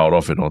be proud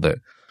of and all that.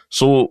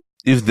 So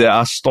if there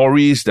are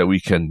stories that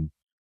we can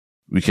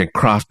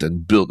craft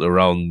and build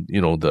around,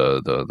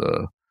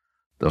 the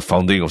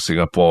founding of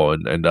Singapore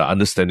and the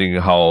understanding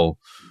how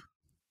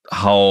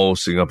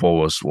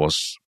Singapore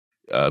was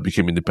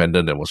became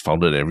independent and was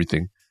founded and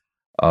everything,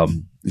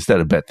 is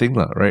that a bad thing,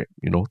 right?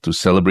 To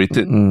celebrate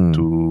it,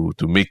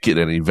 to make it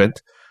an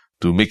event.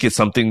 make it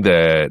something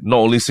that not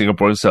only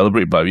Singaporeans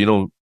celebrate, but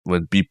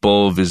when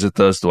people,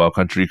 visitors to our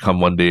country come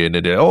one day and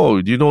they're,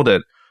 oh, do you know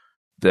that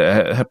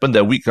happened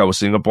that week I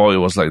was in Singapore? It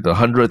was like the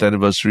 100th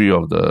anniversary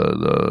of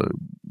the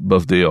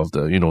birthday of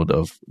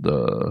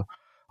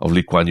of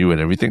Lee Kuan Yew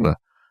and everything lah.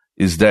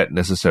 Is that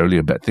necessarily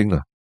a bad thing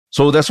lah?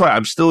 So that's why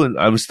I'm still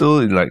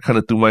in like kind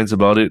of two minds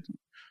about it.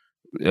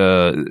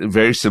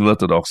 Very similar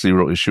to the Oxley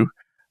Road issue.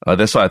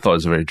 That's why I thought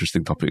it's a very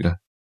interesting topic.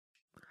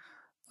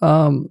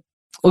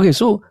 Okay,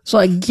 so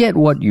I get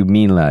what you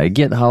mean lah. I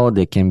get how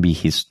there can be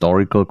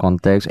historical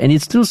context, and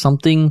it's still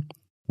something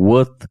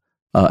worth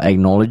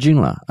acknowledging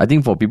lah. I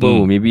think for people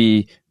who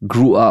maybe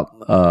grew up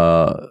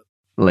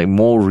like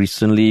more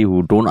recently,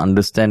 who don't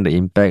understand the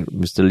impact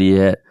Mr. Lee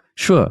had,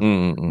 sure.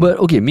 But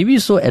okay, maybe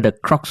so at the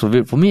crux of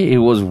it, for me, it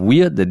was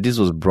weird that this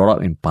was brought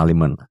up in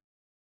Parliament.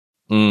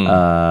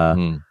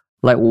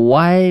 Like,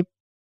 why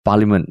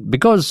Parliament?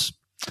 Because,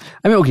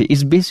 I mean, okay,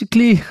 it's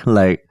basically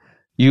like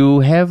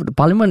you have, the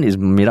Parliament is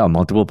made up of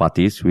multiple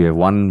parties. We have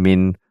one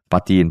main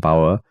party in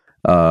power.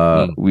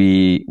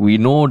 We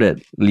know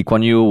that Lee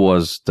Kuan Yew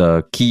was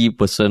the key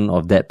person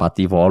of that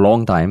party for a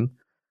long time.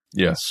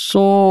 Yeah.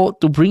 So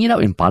to bring it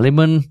up in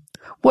Parliament,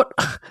 what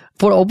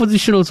for the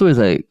opposition also is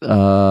like,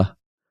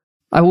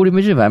 I would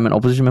imagine if I'm an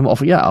opposition member,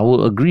 I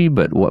will agree,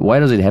 but why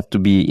does it have to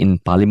be in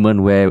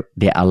Parliament where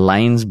there are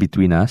lines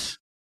between us?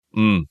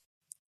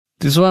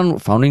 This one,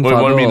 founding father...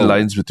 What do you mean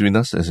lines between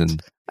us? As in...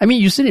 I mean,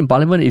 you sit in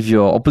Parliament, if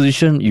you're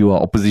opposition, you are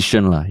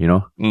opposition lah,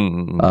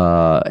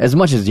 As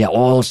much as they're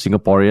all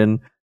Singaporean,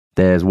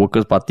 there's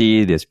Workers'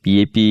 Party, there's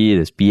PAP,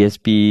 there's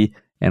PSP,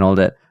 and all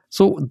that.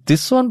 So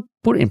this one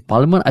put in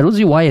Parliament, I don't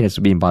see why it has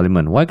to be in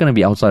Parliament. Why can't it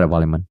be outside of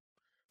Parliament?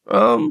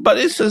 But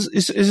it's a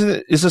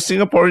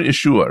Singaporean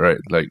issue, right?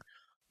 Like,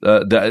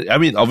 I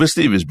mean,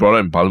 obviously, if it's brought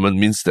up in Parliament,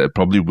 means there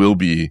probably will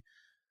be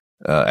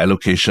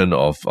allocation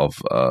of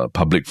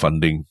public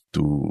funding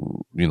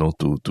to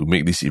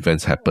make these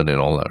events happen and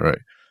all that, right?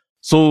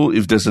 So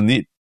if there's a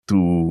need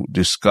to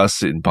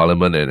discuss it in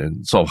Parliament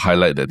and sort of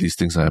highlight that these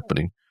things are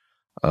happening,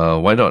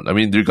 why not? I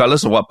mean,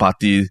 regardless of what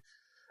party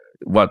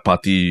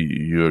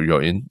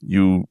you're in,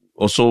 you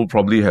also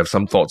probably have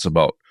some thoughts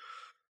about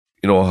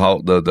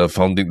how the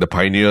founding, the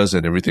pioneers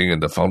and everything,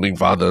 and the founding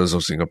fathers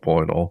of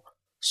Singapore and all.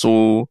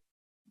 So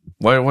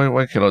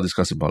why cannot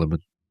discuss in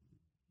Parliament?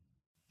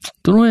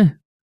 Don't know.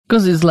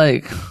 Because it's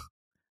like,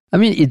 I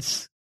mean,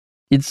 is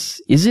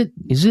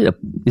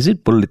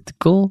it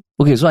political?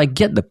 Okay, so I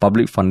get the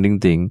public funding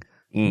thing,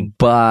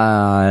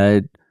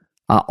 but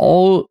are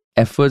all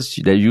efforts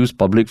that use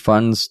public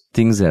funds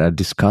things that are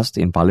discussed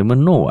in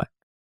Parliament? No, what?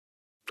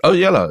 Oh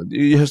yeah lah,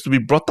 it has to be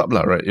brought up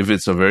lah, right? If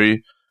it's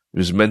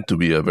meant to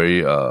be a very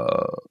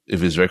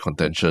if it's very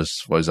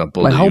contentious, for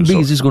example. Like how big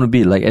is this going to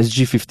be? Like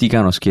SG50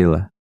 kind of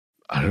scale?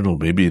 I don't know.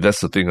 Maybe that's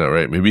the thing,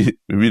 right? Maybe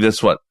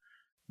that's what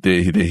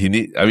he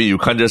need. I mean, you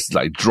can't just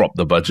like drop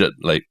the budget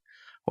like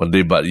one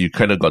day, but you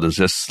kind of got to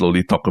just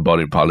slowly talk about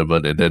it in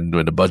Parliament, and then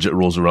when the budget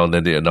rolls around,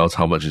 then they announce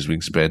how much is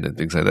being spent and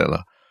things like that,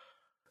 lah.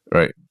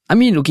 Right? I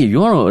mean, okay,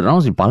 you want to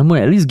announce in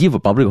Parliament, at least give a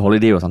public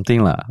holiday or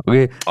something, lah.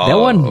 Okay,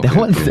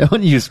 that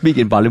one you speak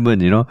in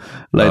Parliament,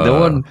 like that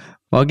one.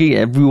 Okay,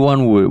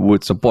 everyone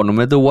would support, no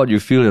matter what you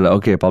feel. Like,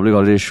 okay, public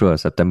holiday, sure,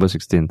 September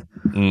 16th.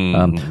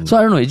 So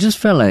I don't know. It just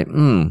felt like,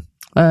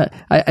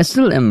 I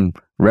still am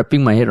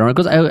wrapping my head around it,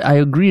 because I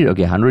agree.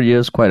 Okay, 100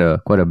 years, quite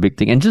a big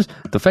thing, and just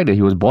the fact that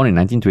he was born in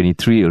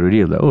 1923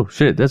 already, like, oh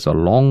shit, that's a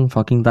long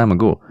fucking time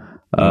ago,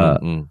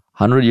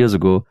 100 years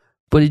ago.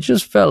 But it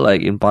just felt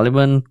like in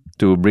Parliament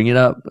to bring it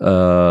up.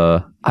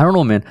 I don't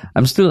know, man.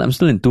 I'm still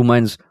in two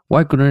minds.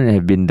 Why couldn't it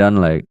have been done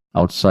like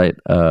outside?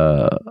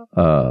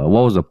 What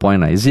was the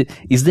point? Is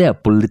there a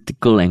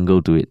political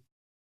angle to it?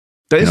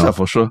 There is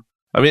for sure.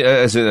 I mean,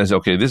 as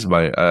okay, this is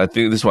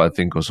what I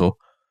think also.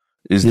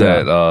 Is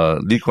that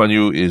Lee Kuan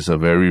Yew is a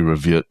very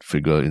revered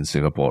figure in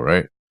Singapore,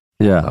 right?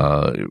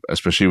 Yeah.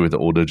 Especially with the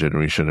older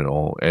generation and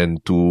all. And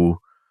to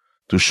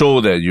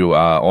show that you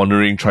are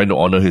trying to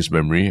honor his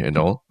memory and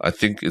all, I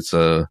think it's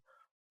a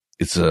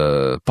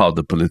part of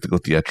the political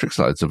theatrics.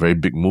 It's a very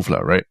big move,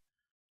 right?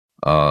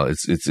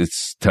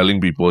 It's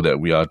telling people that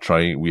we are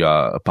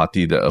a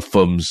party that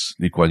affirms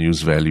Lee Kuan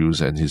Yew's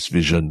values and his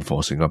vision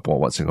for Singapore,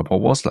 what Singapore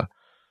was.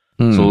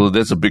 So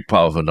that's a big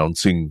part of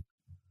announcing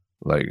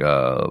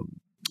that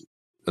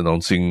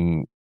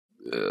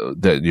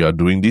you are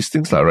doing these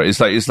things, right?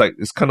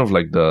 It's kind of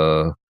like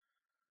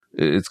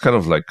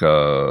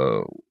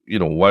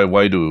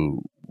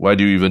why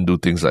do you even do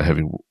things like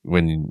having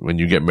when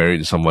you get married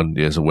to someone,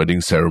 there's a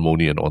wedding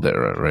ceremony and all that,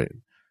 right?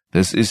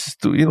 This is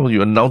to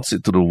you announce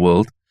it to the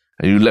world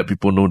and you let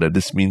people know that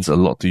this means a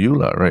lot to you,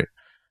 right?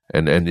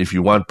 And if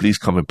you want, please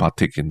come and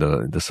partake in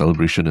the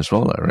celebration as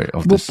well, right?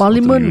 But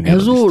Parliament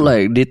also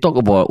they talk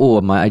about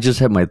I just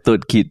had my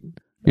third kid.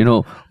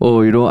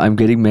 I'm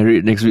getting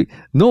married next week.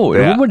 No,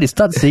 the moment they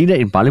start saying that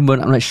in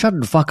Parliament, I'm like, shut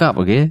the fuck up,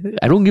 okay?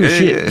 I don't give a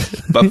shit. Yeah.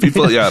 But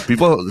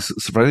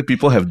surprisingly,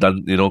 people have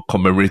done,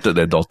 commemorated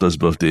their daughters'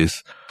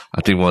 birthdays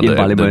I think one in of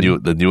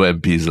Parliament. the new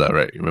MPs, lah,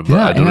 right? Remember?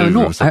 Yeah, I don't know if you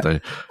remember I,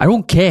 sometime. I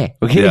don't care.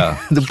 Okay, Yeah.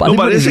 the No,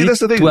 Parliament but is that's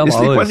the thing. 12 It's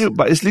Lee Kuan hours. Yew,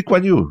 but it's Lee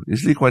Kuan Yew.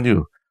 It's Lee Kuan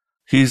Yew.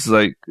 He's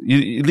like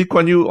Lee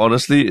Kuan Yew.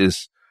 Honestly,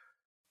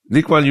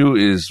 Lee Kuan Yew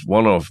is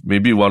one of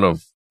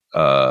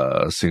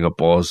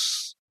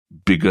Singapore's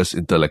biggest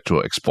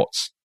intellectual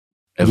exports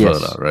ever,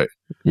 Yes. lah, right?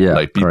 Yeah,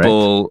 Like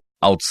people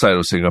outside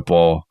of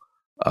Singapore,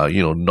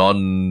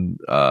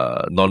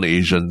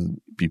 non-Asian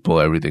people,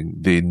 everything,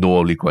 they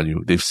know Lee Kuan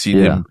Yew. They've seen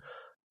him.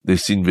 They've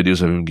seen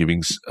videos of him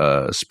giving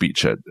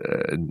speech at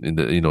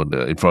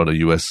in front of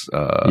the US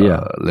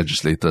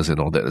legislators and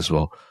all that as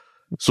well.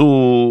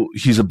 So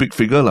he's a big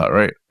figure, lah,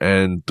 right?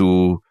 And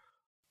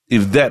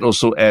if that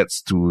also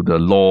adds to the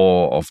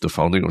law of the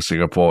founding of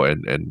Singapore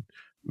and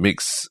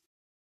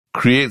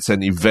creates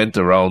an event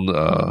around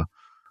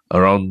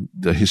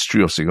the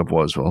history of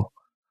Singapore as well.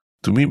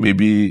 To me,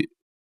 maybe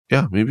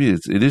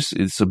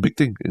it's a big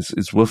thing.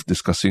 It's worth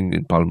discussing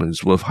in Parliament.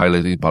 It's worth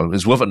highlighting in Parliament.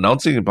 It's worth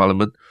announcing in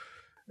Parliament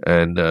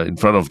and in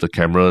front of the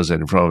cameras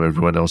and in front of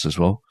everyone else as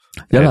well.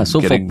 Yeah, so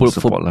support,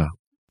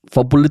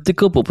 for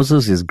political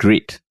purposes, it's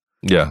great.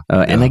 Yeah,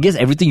 and I guess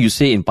everything you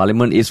say in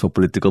Parliament is for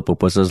political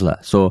purposes, lah.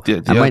 So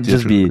I might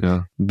just be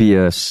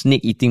a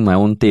snake eating my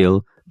own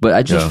tail. But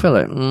I just felt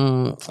like,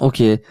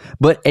 okay.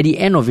 But at the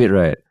end of it,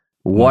 right,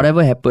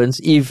 whatever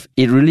happens, if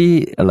it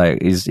really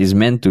is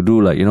meant to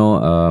do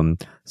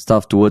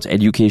stuff towards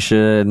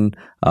education,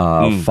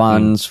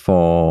 funds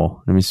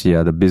for, let me see,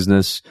 the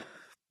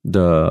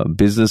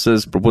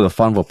businesses propose a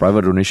fund for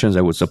private donations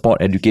that would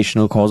support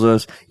educational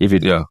causes. If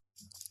it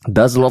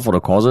does a lot for the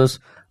causes,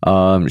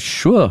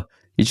 sure.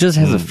 It just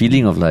has a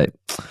feeling of like,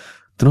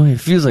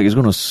 it feels like it's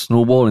going to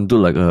snowball into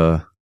like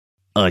a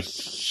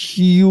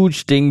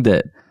huge thing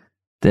that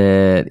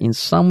in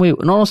some way,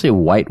 not to say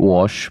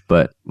whitewash,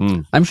 but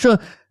I'm sure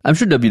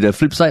there'll be the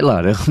flip side,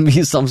 lah. There'll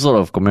be some sort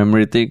of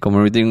commemorating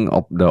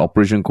the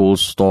Operation Cold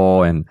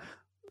Store and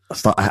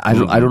stuff. I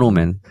don't know,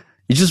 man.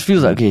 It just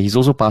feels like, okay, he's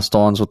also passed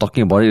on, so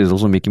talking about it is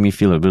also making me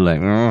feel a bit like,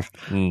 I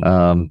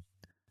don't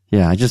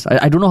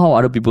know how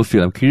other people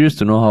feel. I'm curious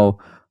to know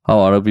how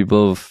other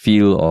people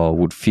feel or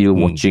would feel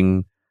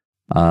watching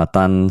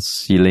Tan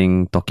See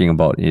Leng talking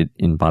about it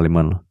in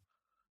Parliament.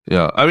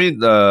 Yeah, I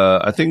mean,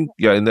 I think,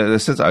 in that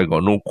sense, I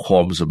got no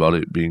qualms about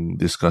it being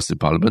discussed in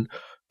Parliament.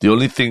 The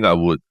only thing I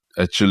would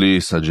actually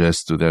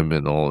suggest to them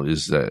and all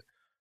is that,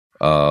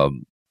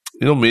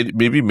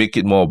 maybe make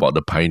it more about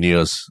the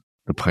pioneers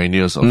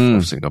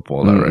of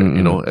Singapore,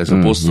 right? As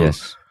opposed to,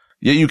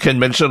 you can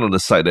mention on the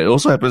side that it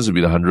also happens to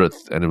be the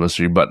 100th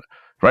anniversary, but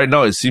right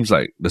now it seems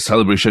like the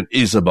celebration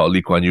is about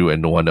Lee Kuan Yew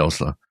and no one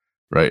else,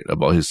 right?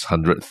 About his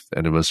 100th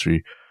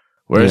anniversary.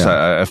 Whereas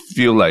I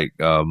feel like,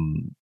 a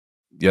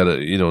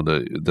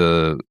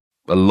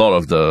lot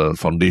of the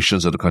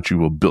foundations of the country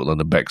were built on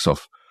the backs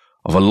of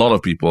a lot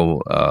of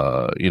people,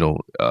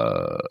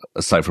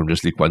 aside from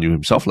just Lee Kuan Yew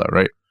himself,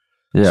 right?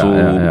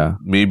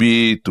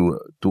 Maybe to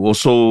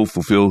also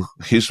fulfill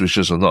his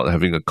wishes of not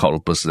having a cult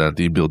of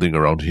personality building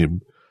around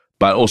him,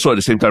 but also at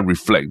the same time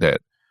reflect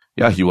that,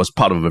 he was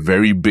part of a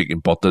very big,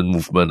 important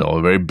movement or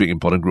a very big,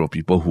 important group of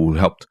people who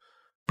helped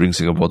bring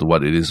Singapore to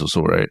what it is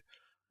also, right?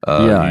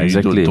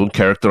 Exactly. Don't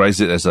characterize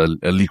it as a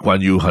Lee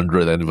Kuan Yew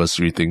 100th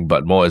anniversary thing,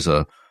 but more as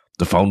the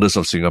founders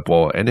of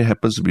Singapore. And it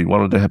happens to be,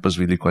 one of them happens to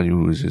be Lee Kuan Yew,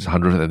 who is his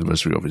 100th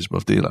anniversary of his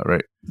birthday,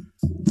 right?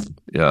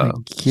 Yeah.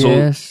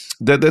 So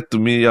that to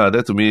me,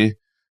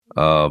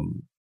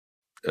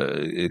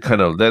 it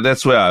kind of,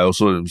 that's where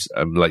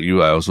I'm like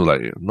you, I also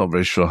not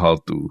very sure how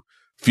to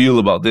feel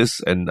about this.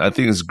 And I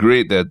think it's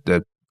great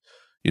that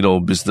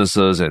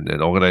businesses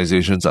and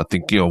organizations are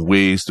thinking of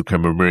ways to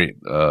commemorate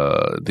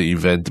the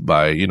event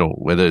by,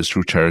 whether it's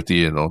through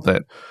charity and all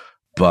that.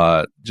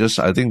 But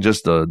I think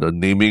the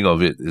naming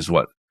of it is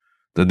what,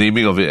 the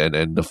naming of it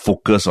and the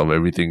focus of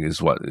everything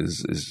is what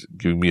is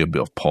giving me a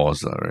bit of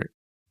pause, right?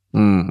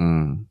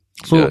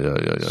 So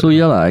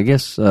I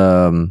guess,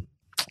 I'm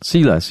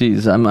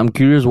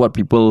curious what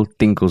people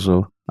think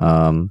also.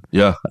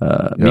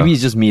 Maybe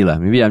it's just me,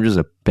 maybe I'm just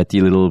a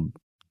petty little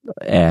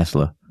ass,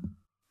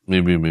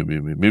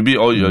 Maybe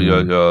all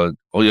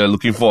you're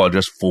looking for are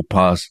just faux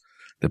pas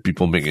that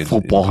people make in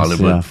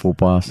Parliament. Yeah, faux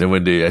pas. Then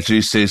when they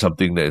actually say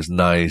something that is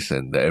nice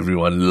and that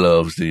everyone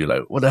loves, then you're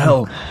like, what the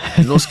hell?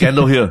 There's no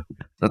scandal here.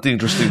 Nothing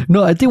interesting.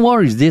 No, I think one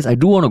of these days I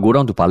do want to go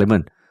down to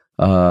Parliament.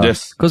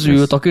 Because we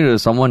were talking to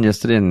someone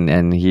yesterday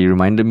and he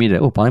reminded me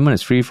that, Parliament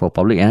is free for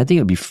public, and I think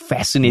it'd be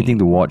fascinating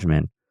to watch,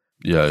 man.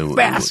 Yeah, it would.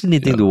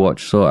 Fascinating to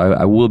watch. So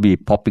I will be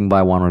popping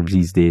by one of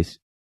these days.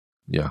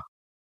 Yeah.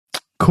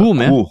 Cool,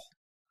 man. Cool.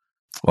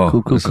 Well,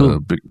 cool.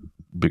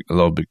 A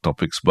lot of big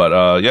topics.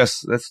 But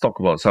yes, let's talk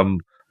about some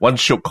one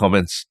shook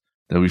comments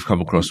that we've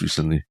come across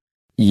recently.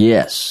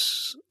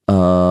 Yes.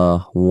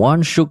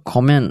 One shook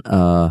comment.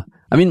 So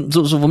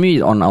for me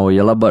on our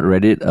Yellow Bud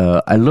Reddit,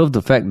 I love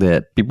the fact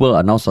that people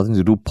are now starting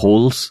to do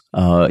polls,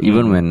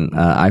 even when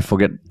I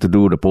forget to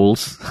do the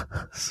polls.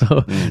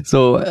 So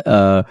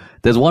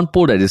there's one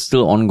poll that is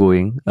still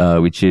ongoing,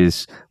 which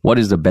is, what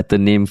is the better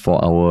name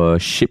for our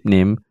ship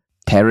name,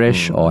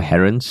 Teresh or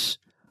Herons?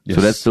 Yes.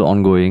 So that's still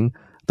ongoing.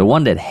 The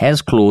one that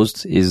has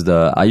closed is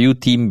the are you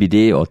team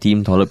bidet or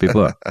team toilet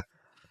paper?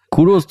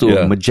 Kudos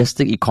to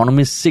Majestic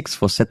Economist 6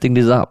 for setting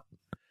this up.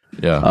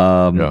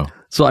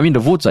 So, I mean, the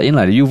votes are in.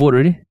 Did you vote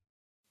already?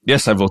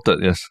 Yes, I voted,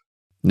 yes.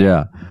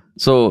 Yeah.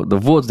 So, the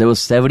votes, there were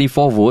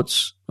 74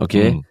 votes.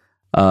 Okay.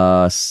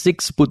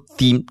 6 put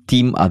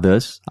team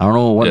others. I don't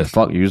know what the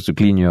fuck you used to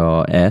clean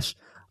your ass.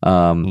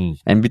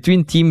 And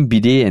between team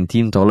bidet and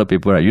team toilet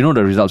paper, right, you know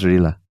the results already,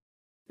 lah.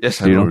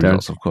 Yes, I know the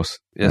results, of course.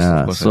 Yes,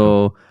 of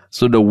course.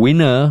 So the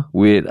winner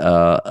with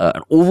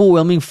an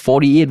overwhelming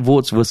 48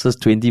 votes versus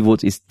 20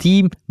 votes is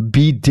Team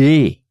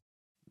Bidet.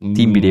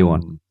 Team Bidet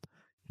won. You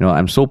know,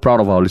 I'm so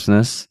proud of our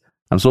listeners.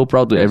 I'm so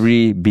proud to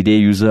every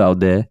bidet user out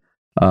there,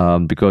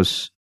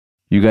 because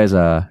you guys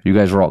rock. You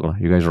guys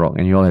rock,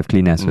 and you all have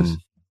clean asses.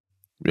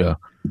 Yeah,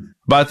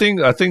 but I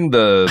think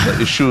the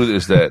issue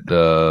is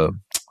that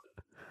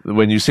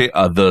when you say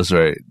others,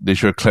 right, they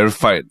should have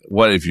clarified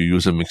what if you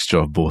use a mixture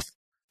of both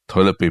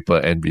toilet paper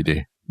and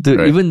bidet. Dude,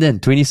 right? Even then,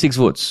 26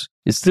 votes.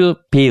 It still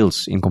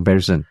pales in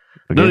comparison.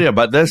 Okay? No, yeah,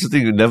 but that's the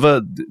thing.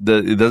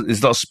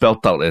 It's not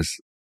spelled out as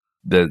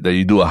that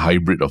you do a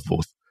hybrid of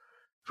both.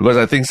 Because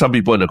I think some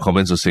people in the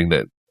comments are saying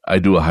that I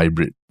do a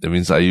hybrid. That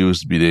means I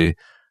use bidet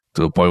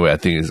to a point where I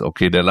think it's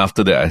okay. Then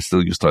after that, I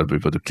still use toilet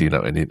paper to clean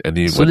up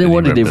any. So then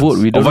what did they vote?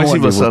 We don't know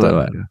what they voted.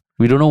 Right?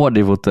 We don't know what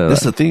they voted.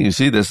 That's the thing. You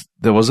see,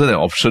 there wasn't an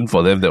option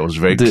for them that was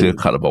very clear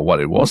cut about what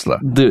it was. Look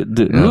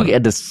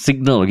at the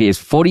signal. Okay, it's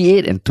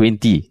 48 and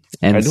 20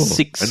 and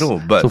 6. I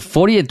know, but so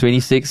 40 and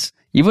 26.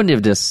 Even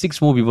if there's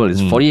 6 more people,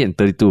 it's 48 and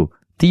 32.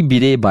 Team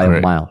bidet by a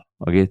mile.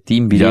 Okay,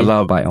 Team bidet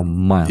by a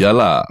mile.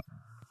 Yeah,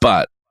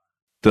 but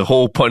the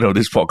whole point of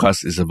this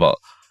podcast is about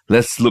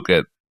let's look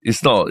at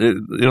it's not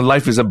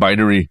life isn't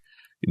binary.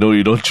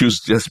 You don't choose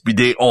just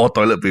bidet or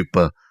toilet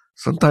paper.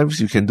 Sometimes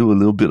you can do a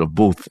little bit of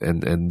both,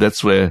 and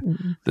that's where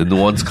the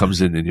nuance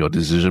comes in your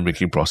decision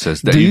making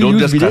process. That you don't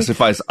just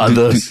classify as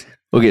others.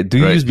 Do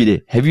you use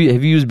bidet? Have you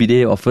used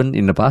bidet often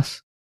in the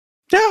past?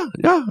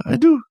 Yeah, I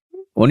do.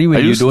 Only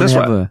when you don't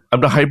have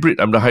I'm the hybrid.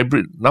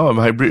 Now I'm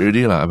hybrid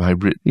already. I'm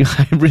hybrid. You're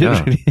hybrid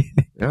already?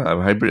 Yeah,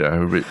 I'm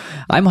hybrid.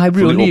 I'm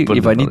hybrid only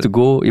if I need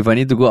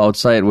to go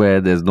outside where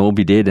there's no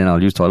bidet, then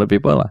I'll use toilet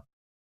paper. La.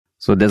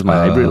 So that's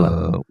my hybrid.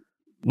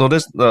 No,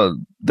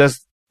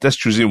 that's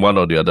choosing one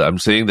or the other. I'm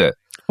saying that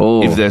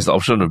if there's the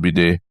option of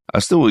bidet, I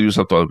still will use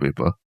a toilet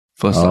paper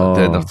first.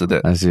 Then after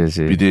that, I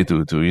see. bidet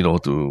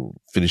to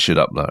finish it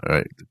up,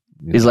 right?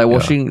 It's like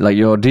washing like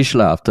your dish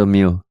after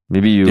meal.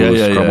 Maybe you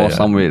scrub off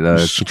some with a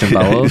kitchen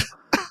towel,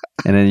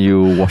 and then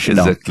you wash it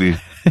down.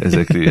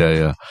 Exactly.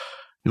 Yeah.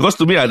 Because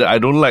to me, I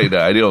don't like the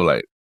idea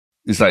of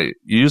it's like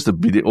you use the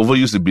bidet,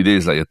 overuse the bidet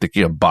is like you're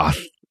taking a bath.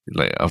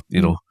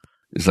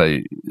 It's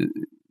like.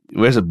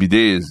 Whereas a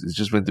bidet is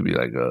just meant to be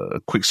like a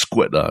quick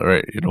squirt,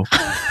 right?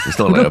 It's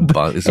not like a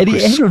bath. It's a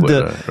quick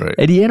squirt, right?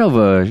 At the end of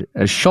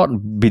a short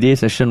bidet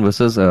session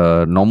versus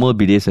a normal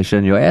bidet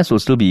session, your ass will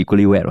still be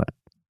equally wet,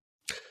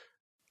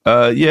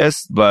 right?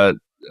 Yes, but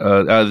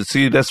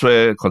see, that's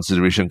where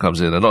consideration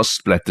comes in. They're not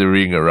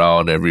splattering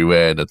around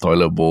everywhere in the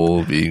toilet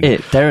bowl being. Hey,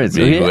 Terrence,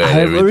 okay? I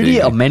have already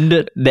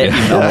amended that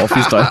in our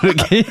office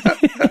toilet, okay?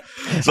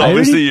 So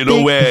obviously you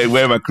know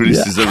where my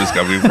criticism is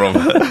coming from.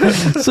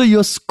 So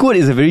your squirt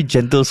is a very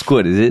gentle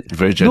squirt, is it?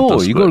 Very gentle.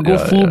 No, you got to go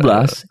full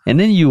blast, and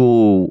then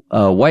you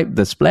wipe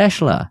the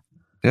splash, lah.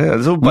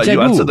 Yeah, so but you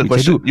answer the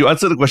question. You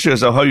answer the question as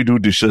to how you do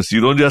dishes.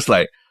 You don't just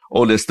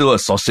there's still a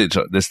sausage.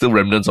 There's still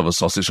remnants of a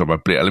sausage on my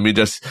plate. Let me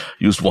just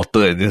use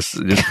water and just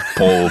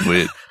pour over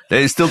it.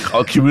 Then it still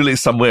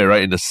accumulates somewhere,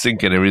 right, in the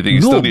sink and everything.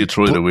 You still need to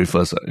throw it away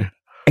first. Right?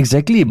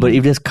 Exactly, but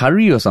if there's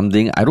curry or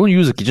something, I don't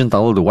use a kitchen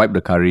towel to wipe the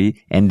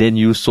curry and then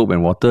use soap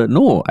and water.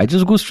 No, I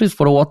just go straight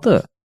for the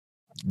water.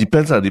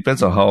 Depends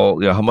on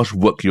how much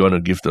work you want to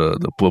give the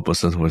poor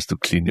person who has to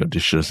clean your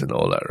dishes and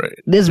all that, right?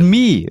 That's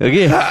me,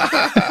 okay?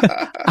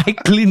 I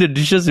clean the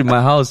dishes in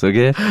my house,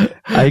 okay?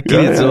 I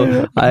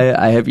clean,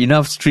 I have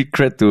enough street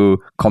cred to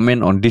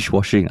comment on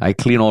dishwashing. I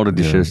clean all the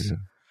dishes.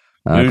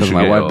 Because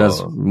my wife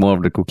does more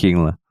of the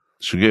cooking.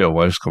 Should get your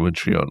wife's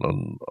commentary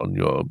on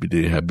your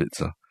bidet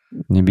habits.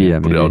 Maybe.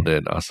 Put it out there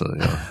and ask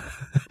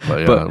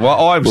her, But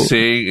all I'm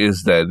saying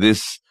is that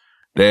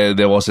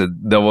there wasn't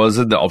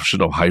the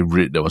option of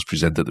hybrid that was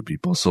presented to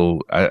people.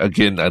 So I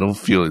don't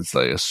feel it's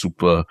like a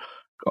super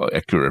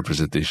accurate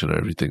representation of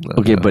everything.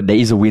 Okay, but there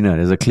is a winner.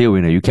 There's a clear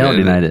winner. You cannot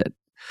deny that.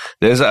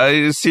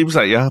 It seems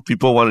like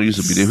people want to use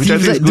a bidet, which I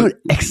think is good.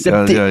 Dude,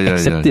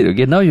 accept it.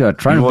 Okay, now you are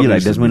trying to be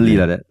like Desmond Lee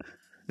like that.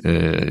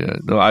 Yeah.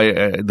 No,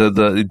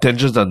 the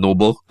intentions are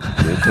noble.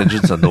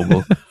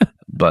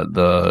 But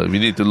we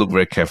need to look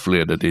very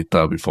carefully at the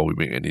data before we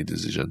make any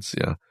decisions.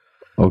 Yeah.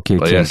 Okay.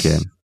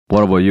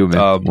 What about you,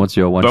 man? What's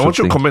your one? But what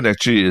your comment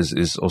actually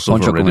is also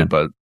from Reddit,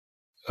 but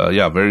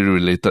very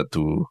related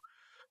to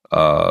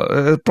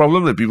a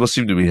problem that people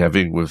seem to be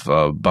having with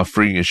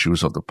buffering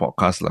issues of the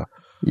podcast, lah.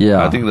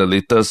 Yeah. I think the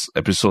latest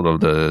episode of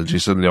the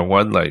Jason Leong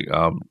one,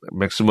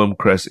 Maximum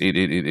Crest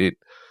 8888,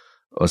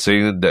 was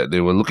saying that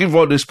they were looking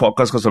for this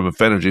podcast because I'm a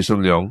fan of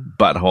Jason Leong,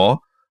 but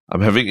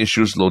I'm having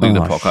issues loading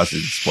the podcast in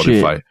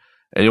Spotify.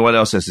 Anyone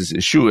else has this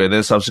issue, and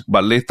then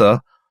but later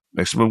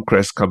Maximum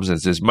Crest comes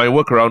and says, my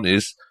workaround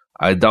is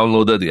I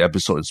downloaded the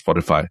episode in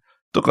Spotify.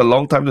 Took a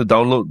long time to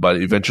download, but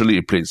eventually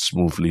it played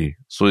smoothly.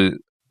 So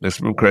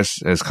Maximum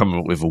Crest has come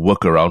up with a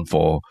workaround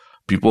for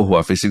people who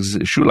are facing this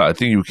issue. I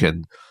think you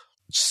can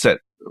set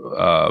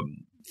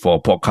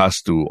for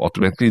podcasts to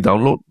automatically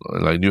download,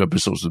 like new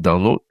episodes to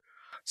download,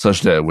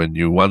 such that when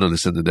you want to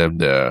listen to them,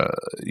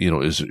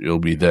 it'll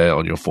be there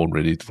on your phone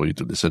ready for you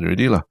to listen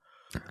already.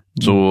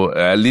 So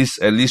at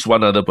least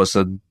one other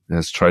person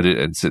has tried it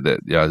and said that,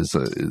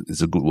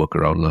 it's a good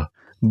workaround.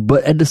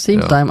 But at the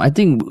same time,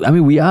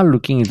 we are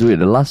looking into it.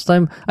 The last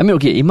time,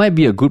 it might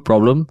be a good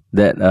problem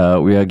that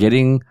we are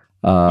getting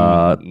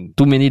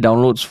too many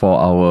downloads for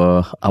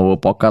our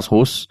podcast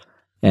hosts,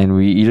 and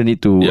we either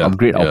need to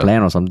upgrade our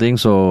plan or something.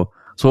 So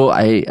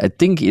I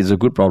think it's a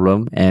good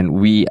problem, and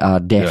we are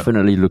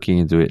definitely looking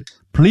into it.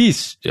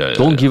 Please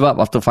don't give up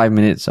after 5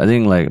 minutes. I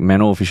think like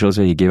Mano official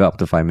said he gave up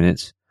after 5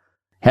 minutes.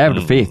 Have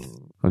the faith.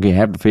 Okay,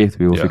 have the faith.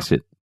 We will fix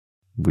it.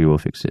 We will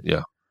fix it.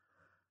 Yeah.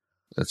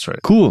 That's right.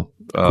 Cool.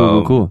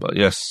 Cool. But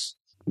yes.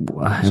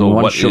 So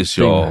what is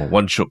your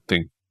one shook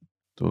thing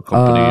to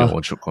accompany your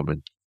one shook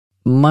comment?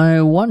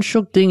 My one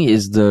shook thing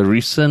is the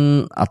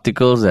recent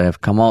articles that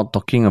have come out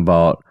talking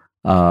about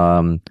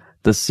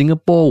the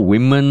Singapore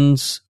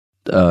women's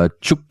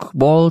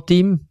chukball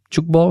team.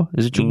 Chukball?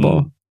 Is it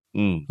chukball?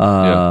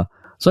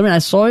 So I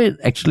saw it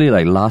actually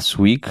like last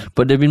week,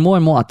 but there have been more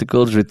and more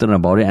articles written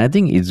about it, and I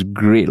think it's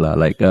great.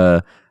 Like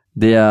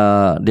they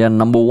are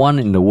number one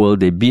in the world.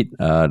 They beat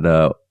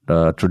the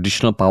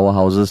traditional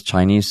powerhouses,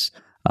 Chinese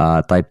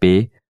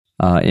Taipei,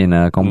 in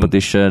a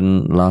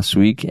competition last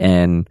week,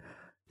 and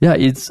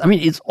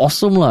it's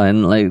awesome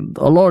and like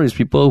a lot of these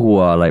people who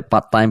are like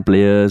part-time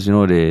players,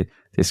 they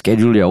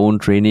schedule their own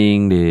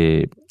training.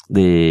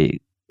 They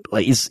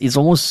like it's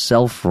almost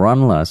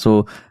self-run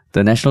So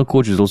the national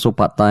coach is also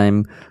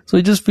part-time. So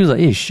it just feels like,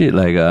 hey, shit,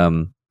 like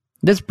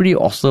that's pretty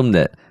awesome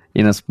that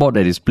in a sport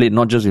that is played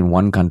not just in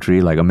one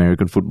country like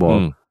American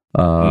football,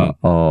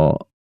 or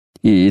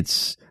we're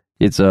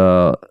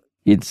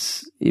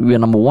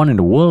number one in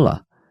the world,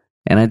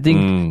 and I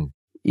think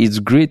it's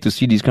great to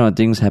see these kind of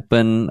things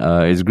happen.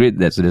 It's great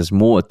that there's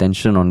more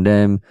attention on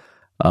them.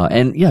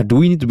 And do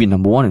we need to be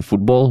number one in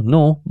football?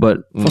 No, but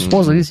for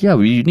sports like this,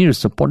 we need to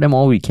support them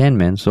all we can,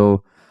 man.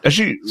 So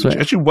actually,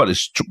 what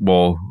is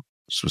chukball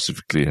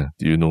specifically?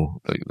 Do you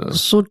know?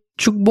 So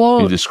chukball.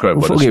 Can you describe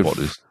what the sport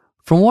is?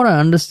 From what I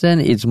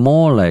understand, it's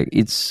more like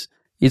it's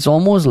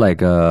almost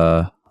like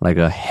a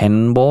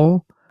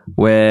handball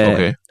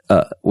where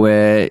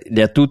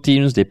there are two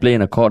teams, they play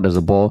in a court, there's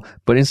a ball,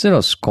 but instead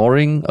of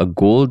scoring a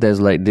goal,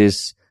 there's like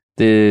this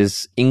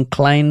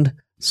inclined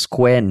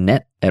square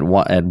net at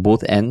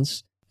both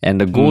ends,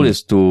 and the goal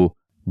is to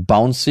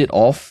bounce it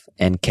off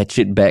and catch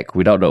it back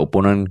without the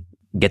opponent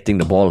getting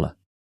the ball.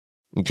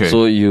 Okay.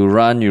 So you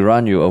run,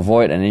 you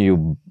avoid, and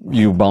then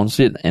you bounce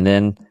it, and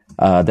then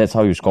that's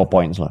how you score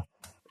points.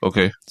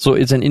 Okay. So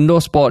it's an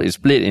indoor sport. It's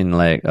played in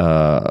like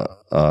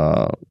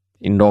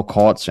indoor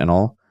courts and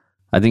all.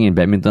 I think in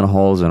badminton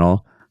halls and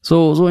all.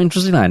 So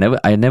interesting. I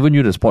never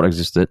knew the sport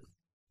existed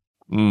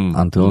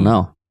until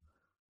now.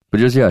 But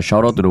just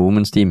shout out to the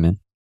women's team, man.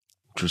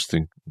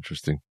 Interesting.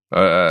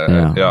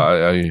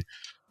 I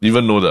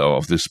even know that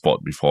of this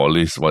sport before, at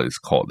least what it's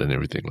called and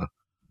everything.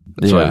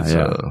 That's why it's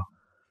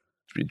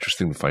be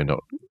interesting to find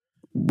out.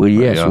 But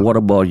yes, what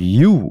about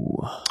you?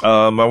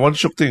 My one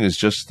shook thing is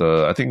just,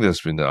 I think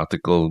there's been an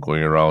article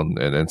going around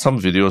and some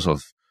videos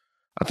of,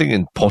 I think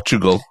in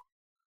Portugal,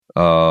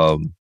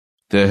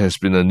 there has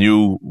been a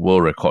new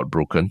world record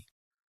broken.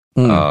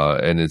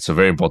 And it's a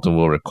very important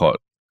world record.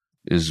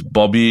 Is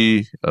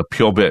Bobby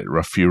Purebred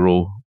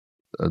Rafiro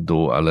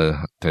do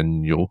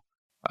Alatenyo.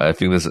 I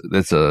think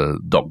that's a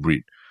dog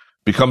breed.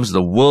 Becomes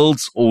the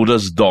world's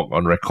oldest dog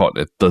on record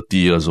at 30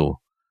 years old.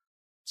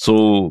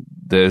 So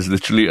there's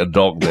literally a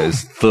dog that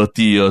is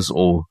 30 years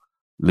old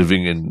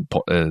living in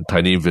a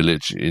tiny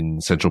village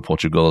in central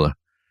Portugal.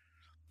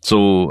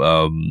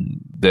 So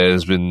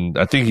there's been,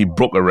 I think he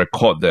broke a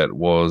record that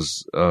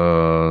was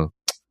from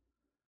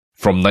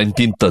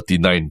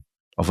 1939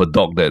 of a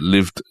dog that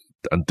lived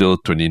until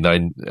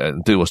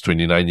it was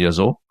 29 years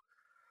old.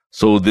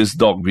 So this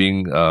dog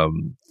being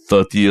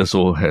 30 years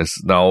old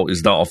is now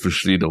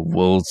officially the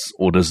world's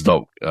oldest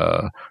dog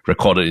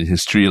recorded in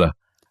history at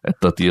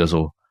 30 years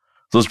old.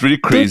 So it's pretty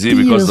crazy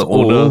because the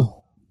owner,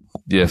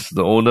 the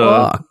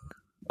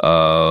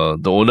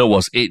owner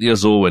was 8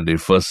 years old when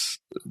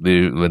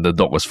when the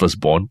dog was first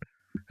born,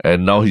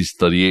 and now he's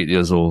 38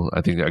 years old.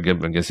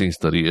 I'm guessing he's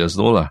 30 years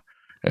old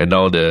and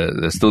now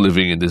they're still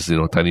living in this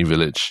tiny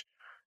village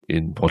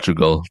in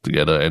Portugal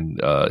together, and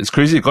it's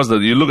crazy because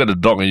you look at the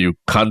dog and you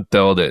can't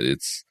tell that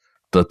it's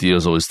 30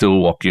 years old. It's still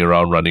walking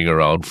around, running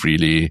around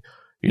freely,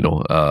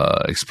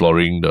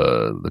 exploring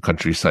the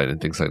countryside and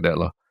things like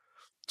that.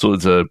 So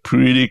it's a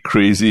pretty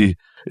crazy.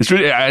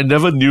 I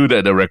never knew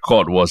that the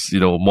record was,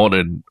 more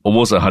than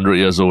almost 100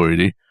 years old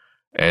already,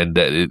 and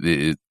that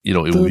it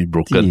will be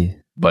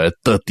broken by a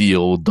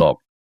 30-year-old dog.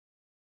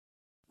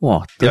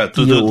 Wow.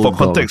 For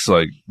context,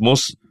 like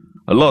most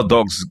a lot of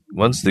dogs,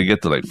 once they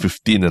get to like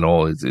 15 and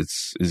all,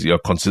 it's you're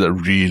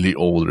considered really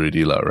old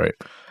already, lah, right?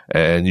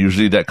 And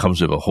usually that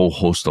comes with a whole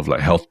host of like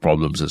health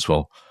problems as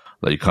well.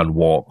 Like you can't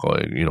walk or,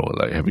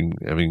 like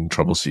having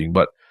trouble seeing.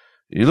 But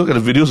you look at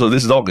the videos of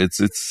this dog,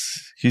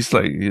 he's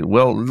like,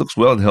 looks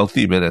well and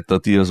healthy, man, at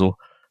 30 years old.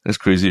 That's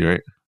crazy,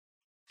 right?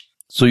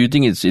 So you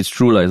think it's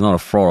true, like it's not a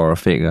fraud or a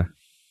fake?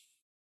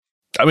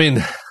 I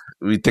mean,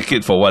 we take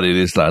it for what it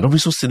is, lah. Don't be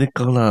so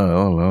cynical, lah.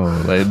 Oh, no.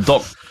 Like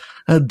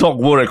a dog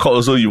world record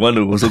also, you want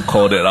to also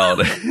call that out.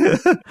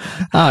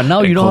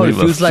 Now you know how it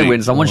feels like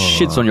when someone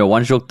shits on your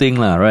one stroke thing,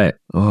 lah, right?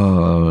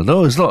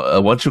 No, it's not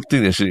a one stroke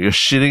thing. You're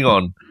shitting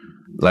on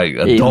like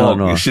a dog.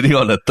 No. You're shitting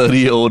on a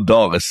 30-year-old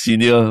dog, a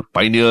senior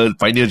pioneer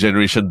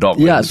generation dog.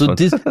 Yeah, man, so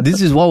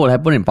this is what will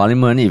happen in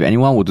Parliament if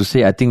anyone were to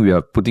say, I think we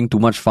are putting too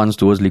much funds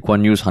towards Lee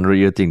Kuan Yew's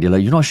 100-year thing. They're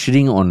like, you're not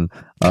shitting on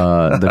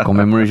the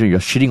commemoration, you're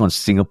shitting on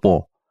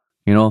Singapore.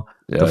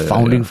 The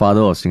founding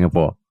father of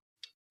Singapore.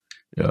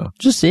 Yeah.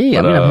 Just say,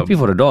 I'm happy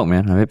for the dog,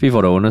 man. I'm happy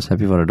for the owners,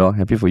 happy for the dog,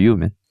 happy for you,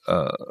 man.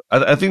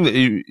 I think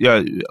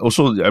that,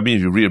 also, I mean,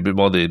 if you read a bit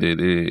more,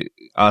 they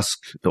ask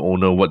the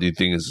owner, what do you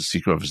think is the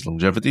secret of his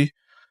longevity?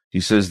 He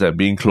says that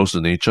being close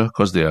to nature,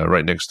 because they are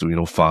right next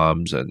to,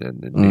 farms and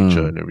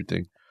nature and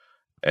everything.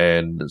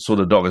 And so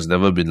the dog has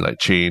never been like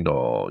chained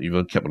or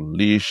even kept on a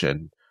leash,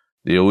 and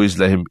they always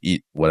let him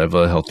eat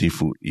whatever healthy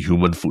food,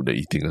 human food they're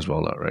eating as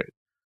well, right?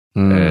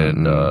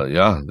 And,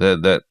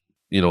 that,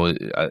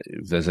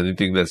 if there's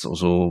anything that's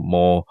also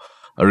more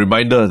a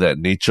reminder that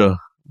nature,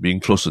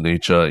 being close to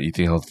nature,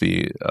 eating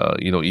healthy,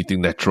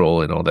 eating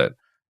natural and all that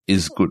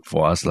is good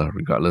for us,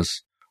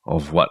 regardless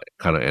of what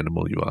kind of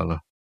animal you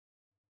are.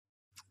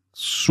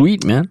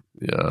 Sweet, man.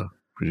 Yeah,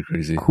 pretty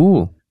crazy.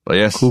 Cool. But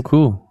yes.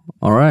 Cool.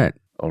 All right.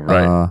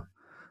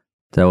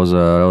 That was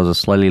a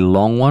slightly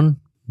long one,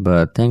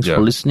 but thanks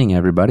for listening,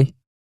 everybody.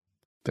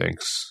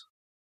 Thanks.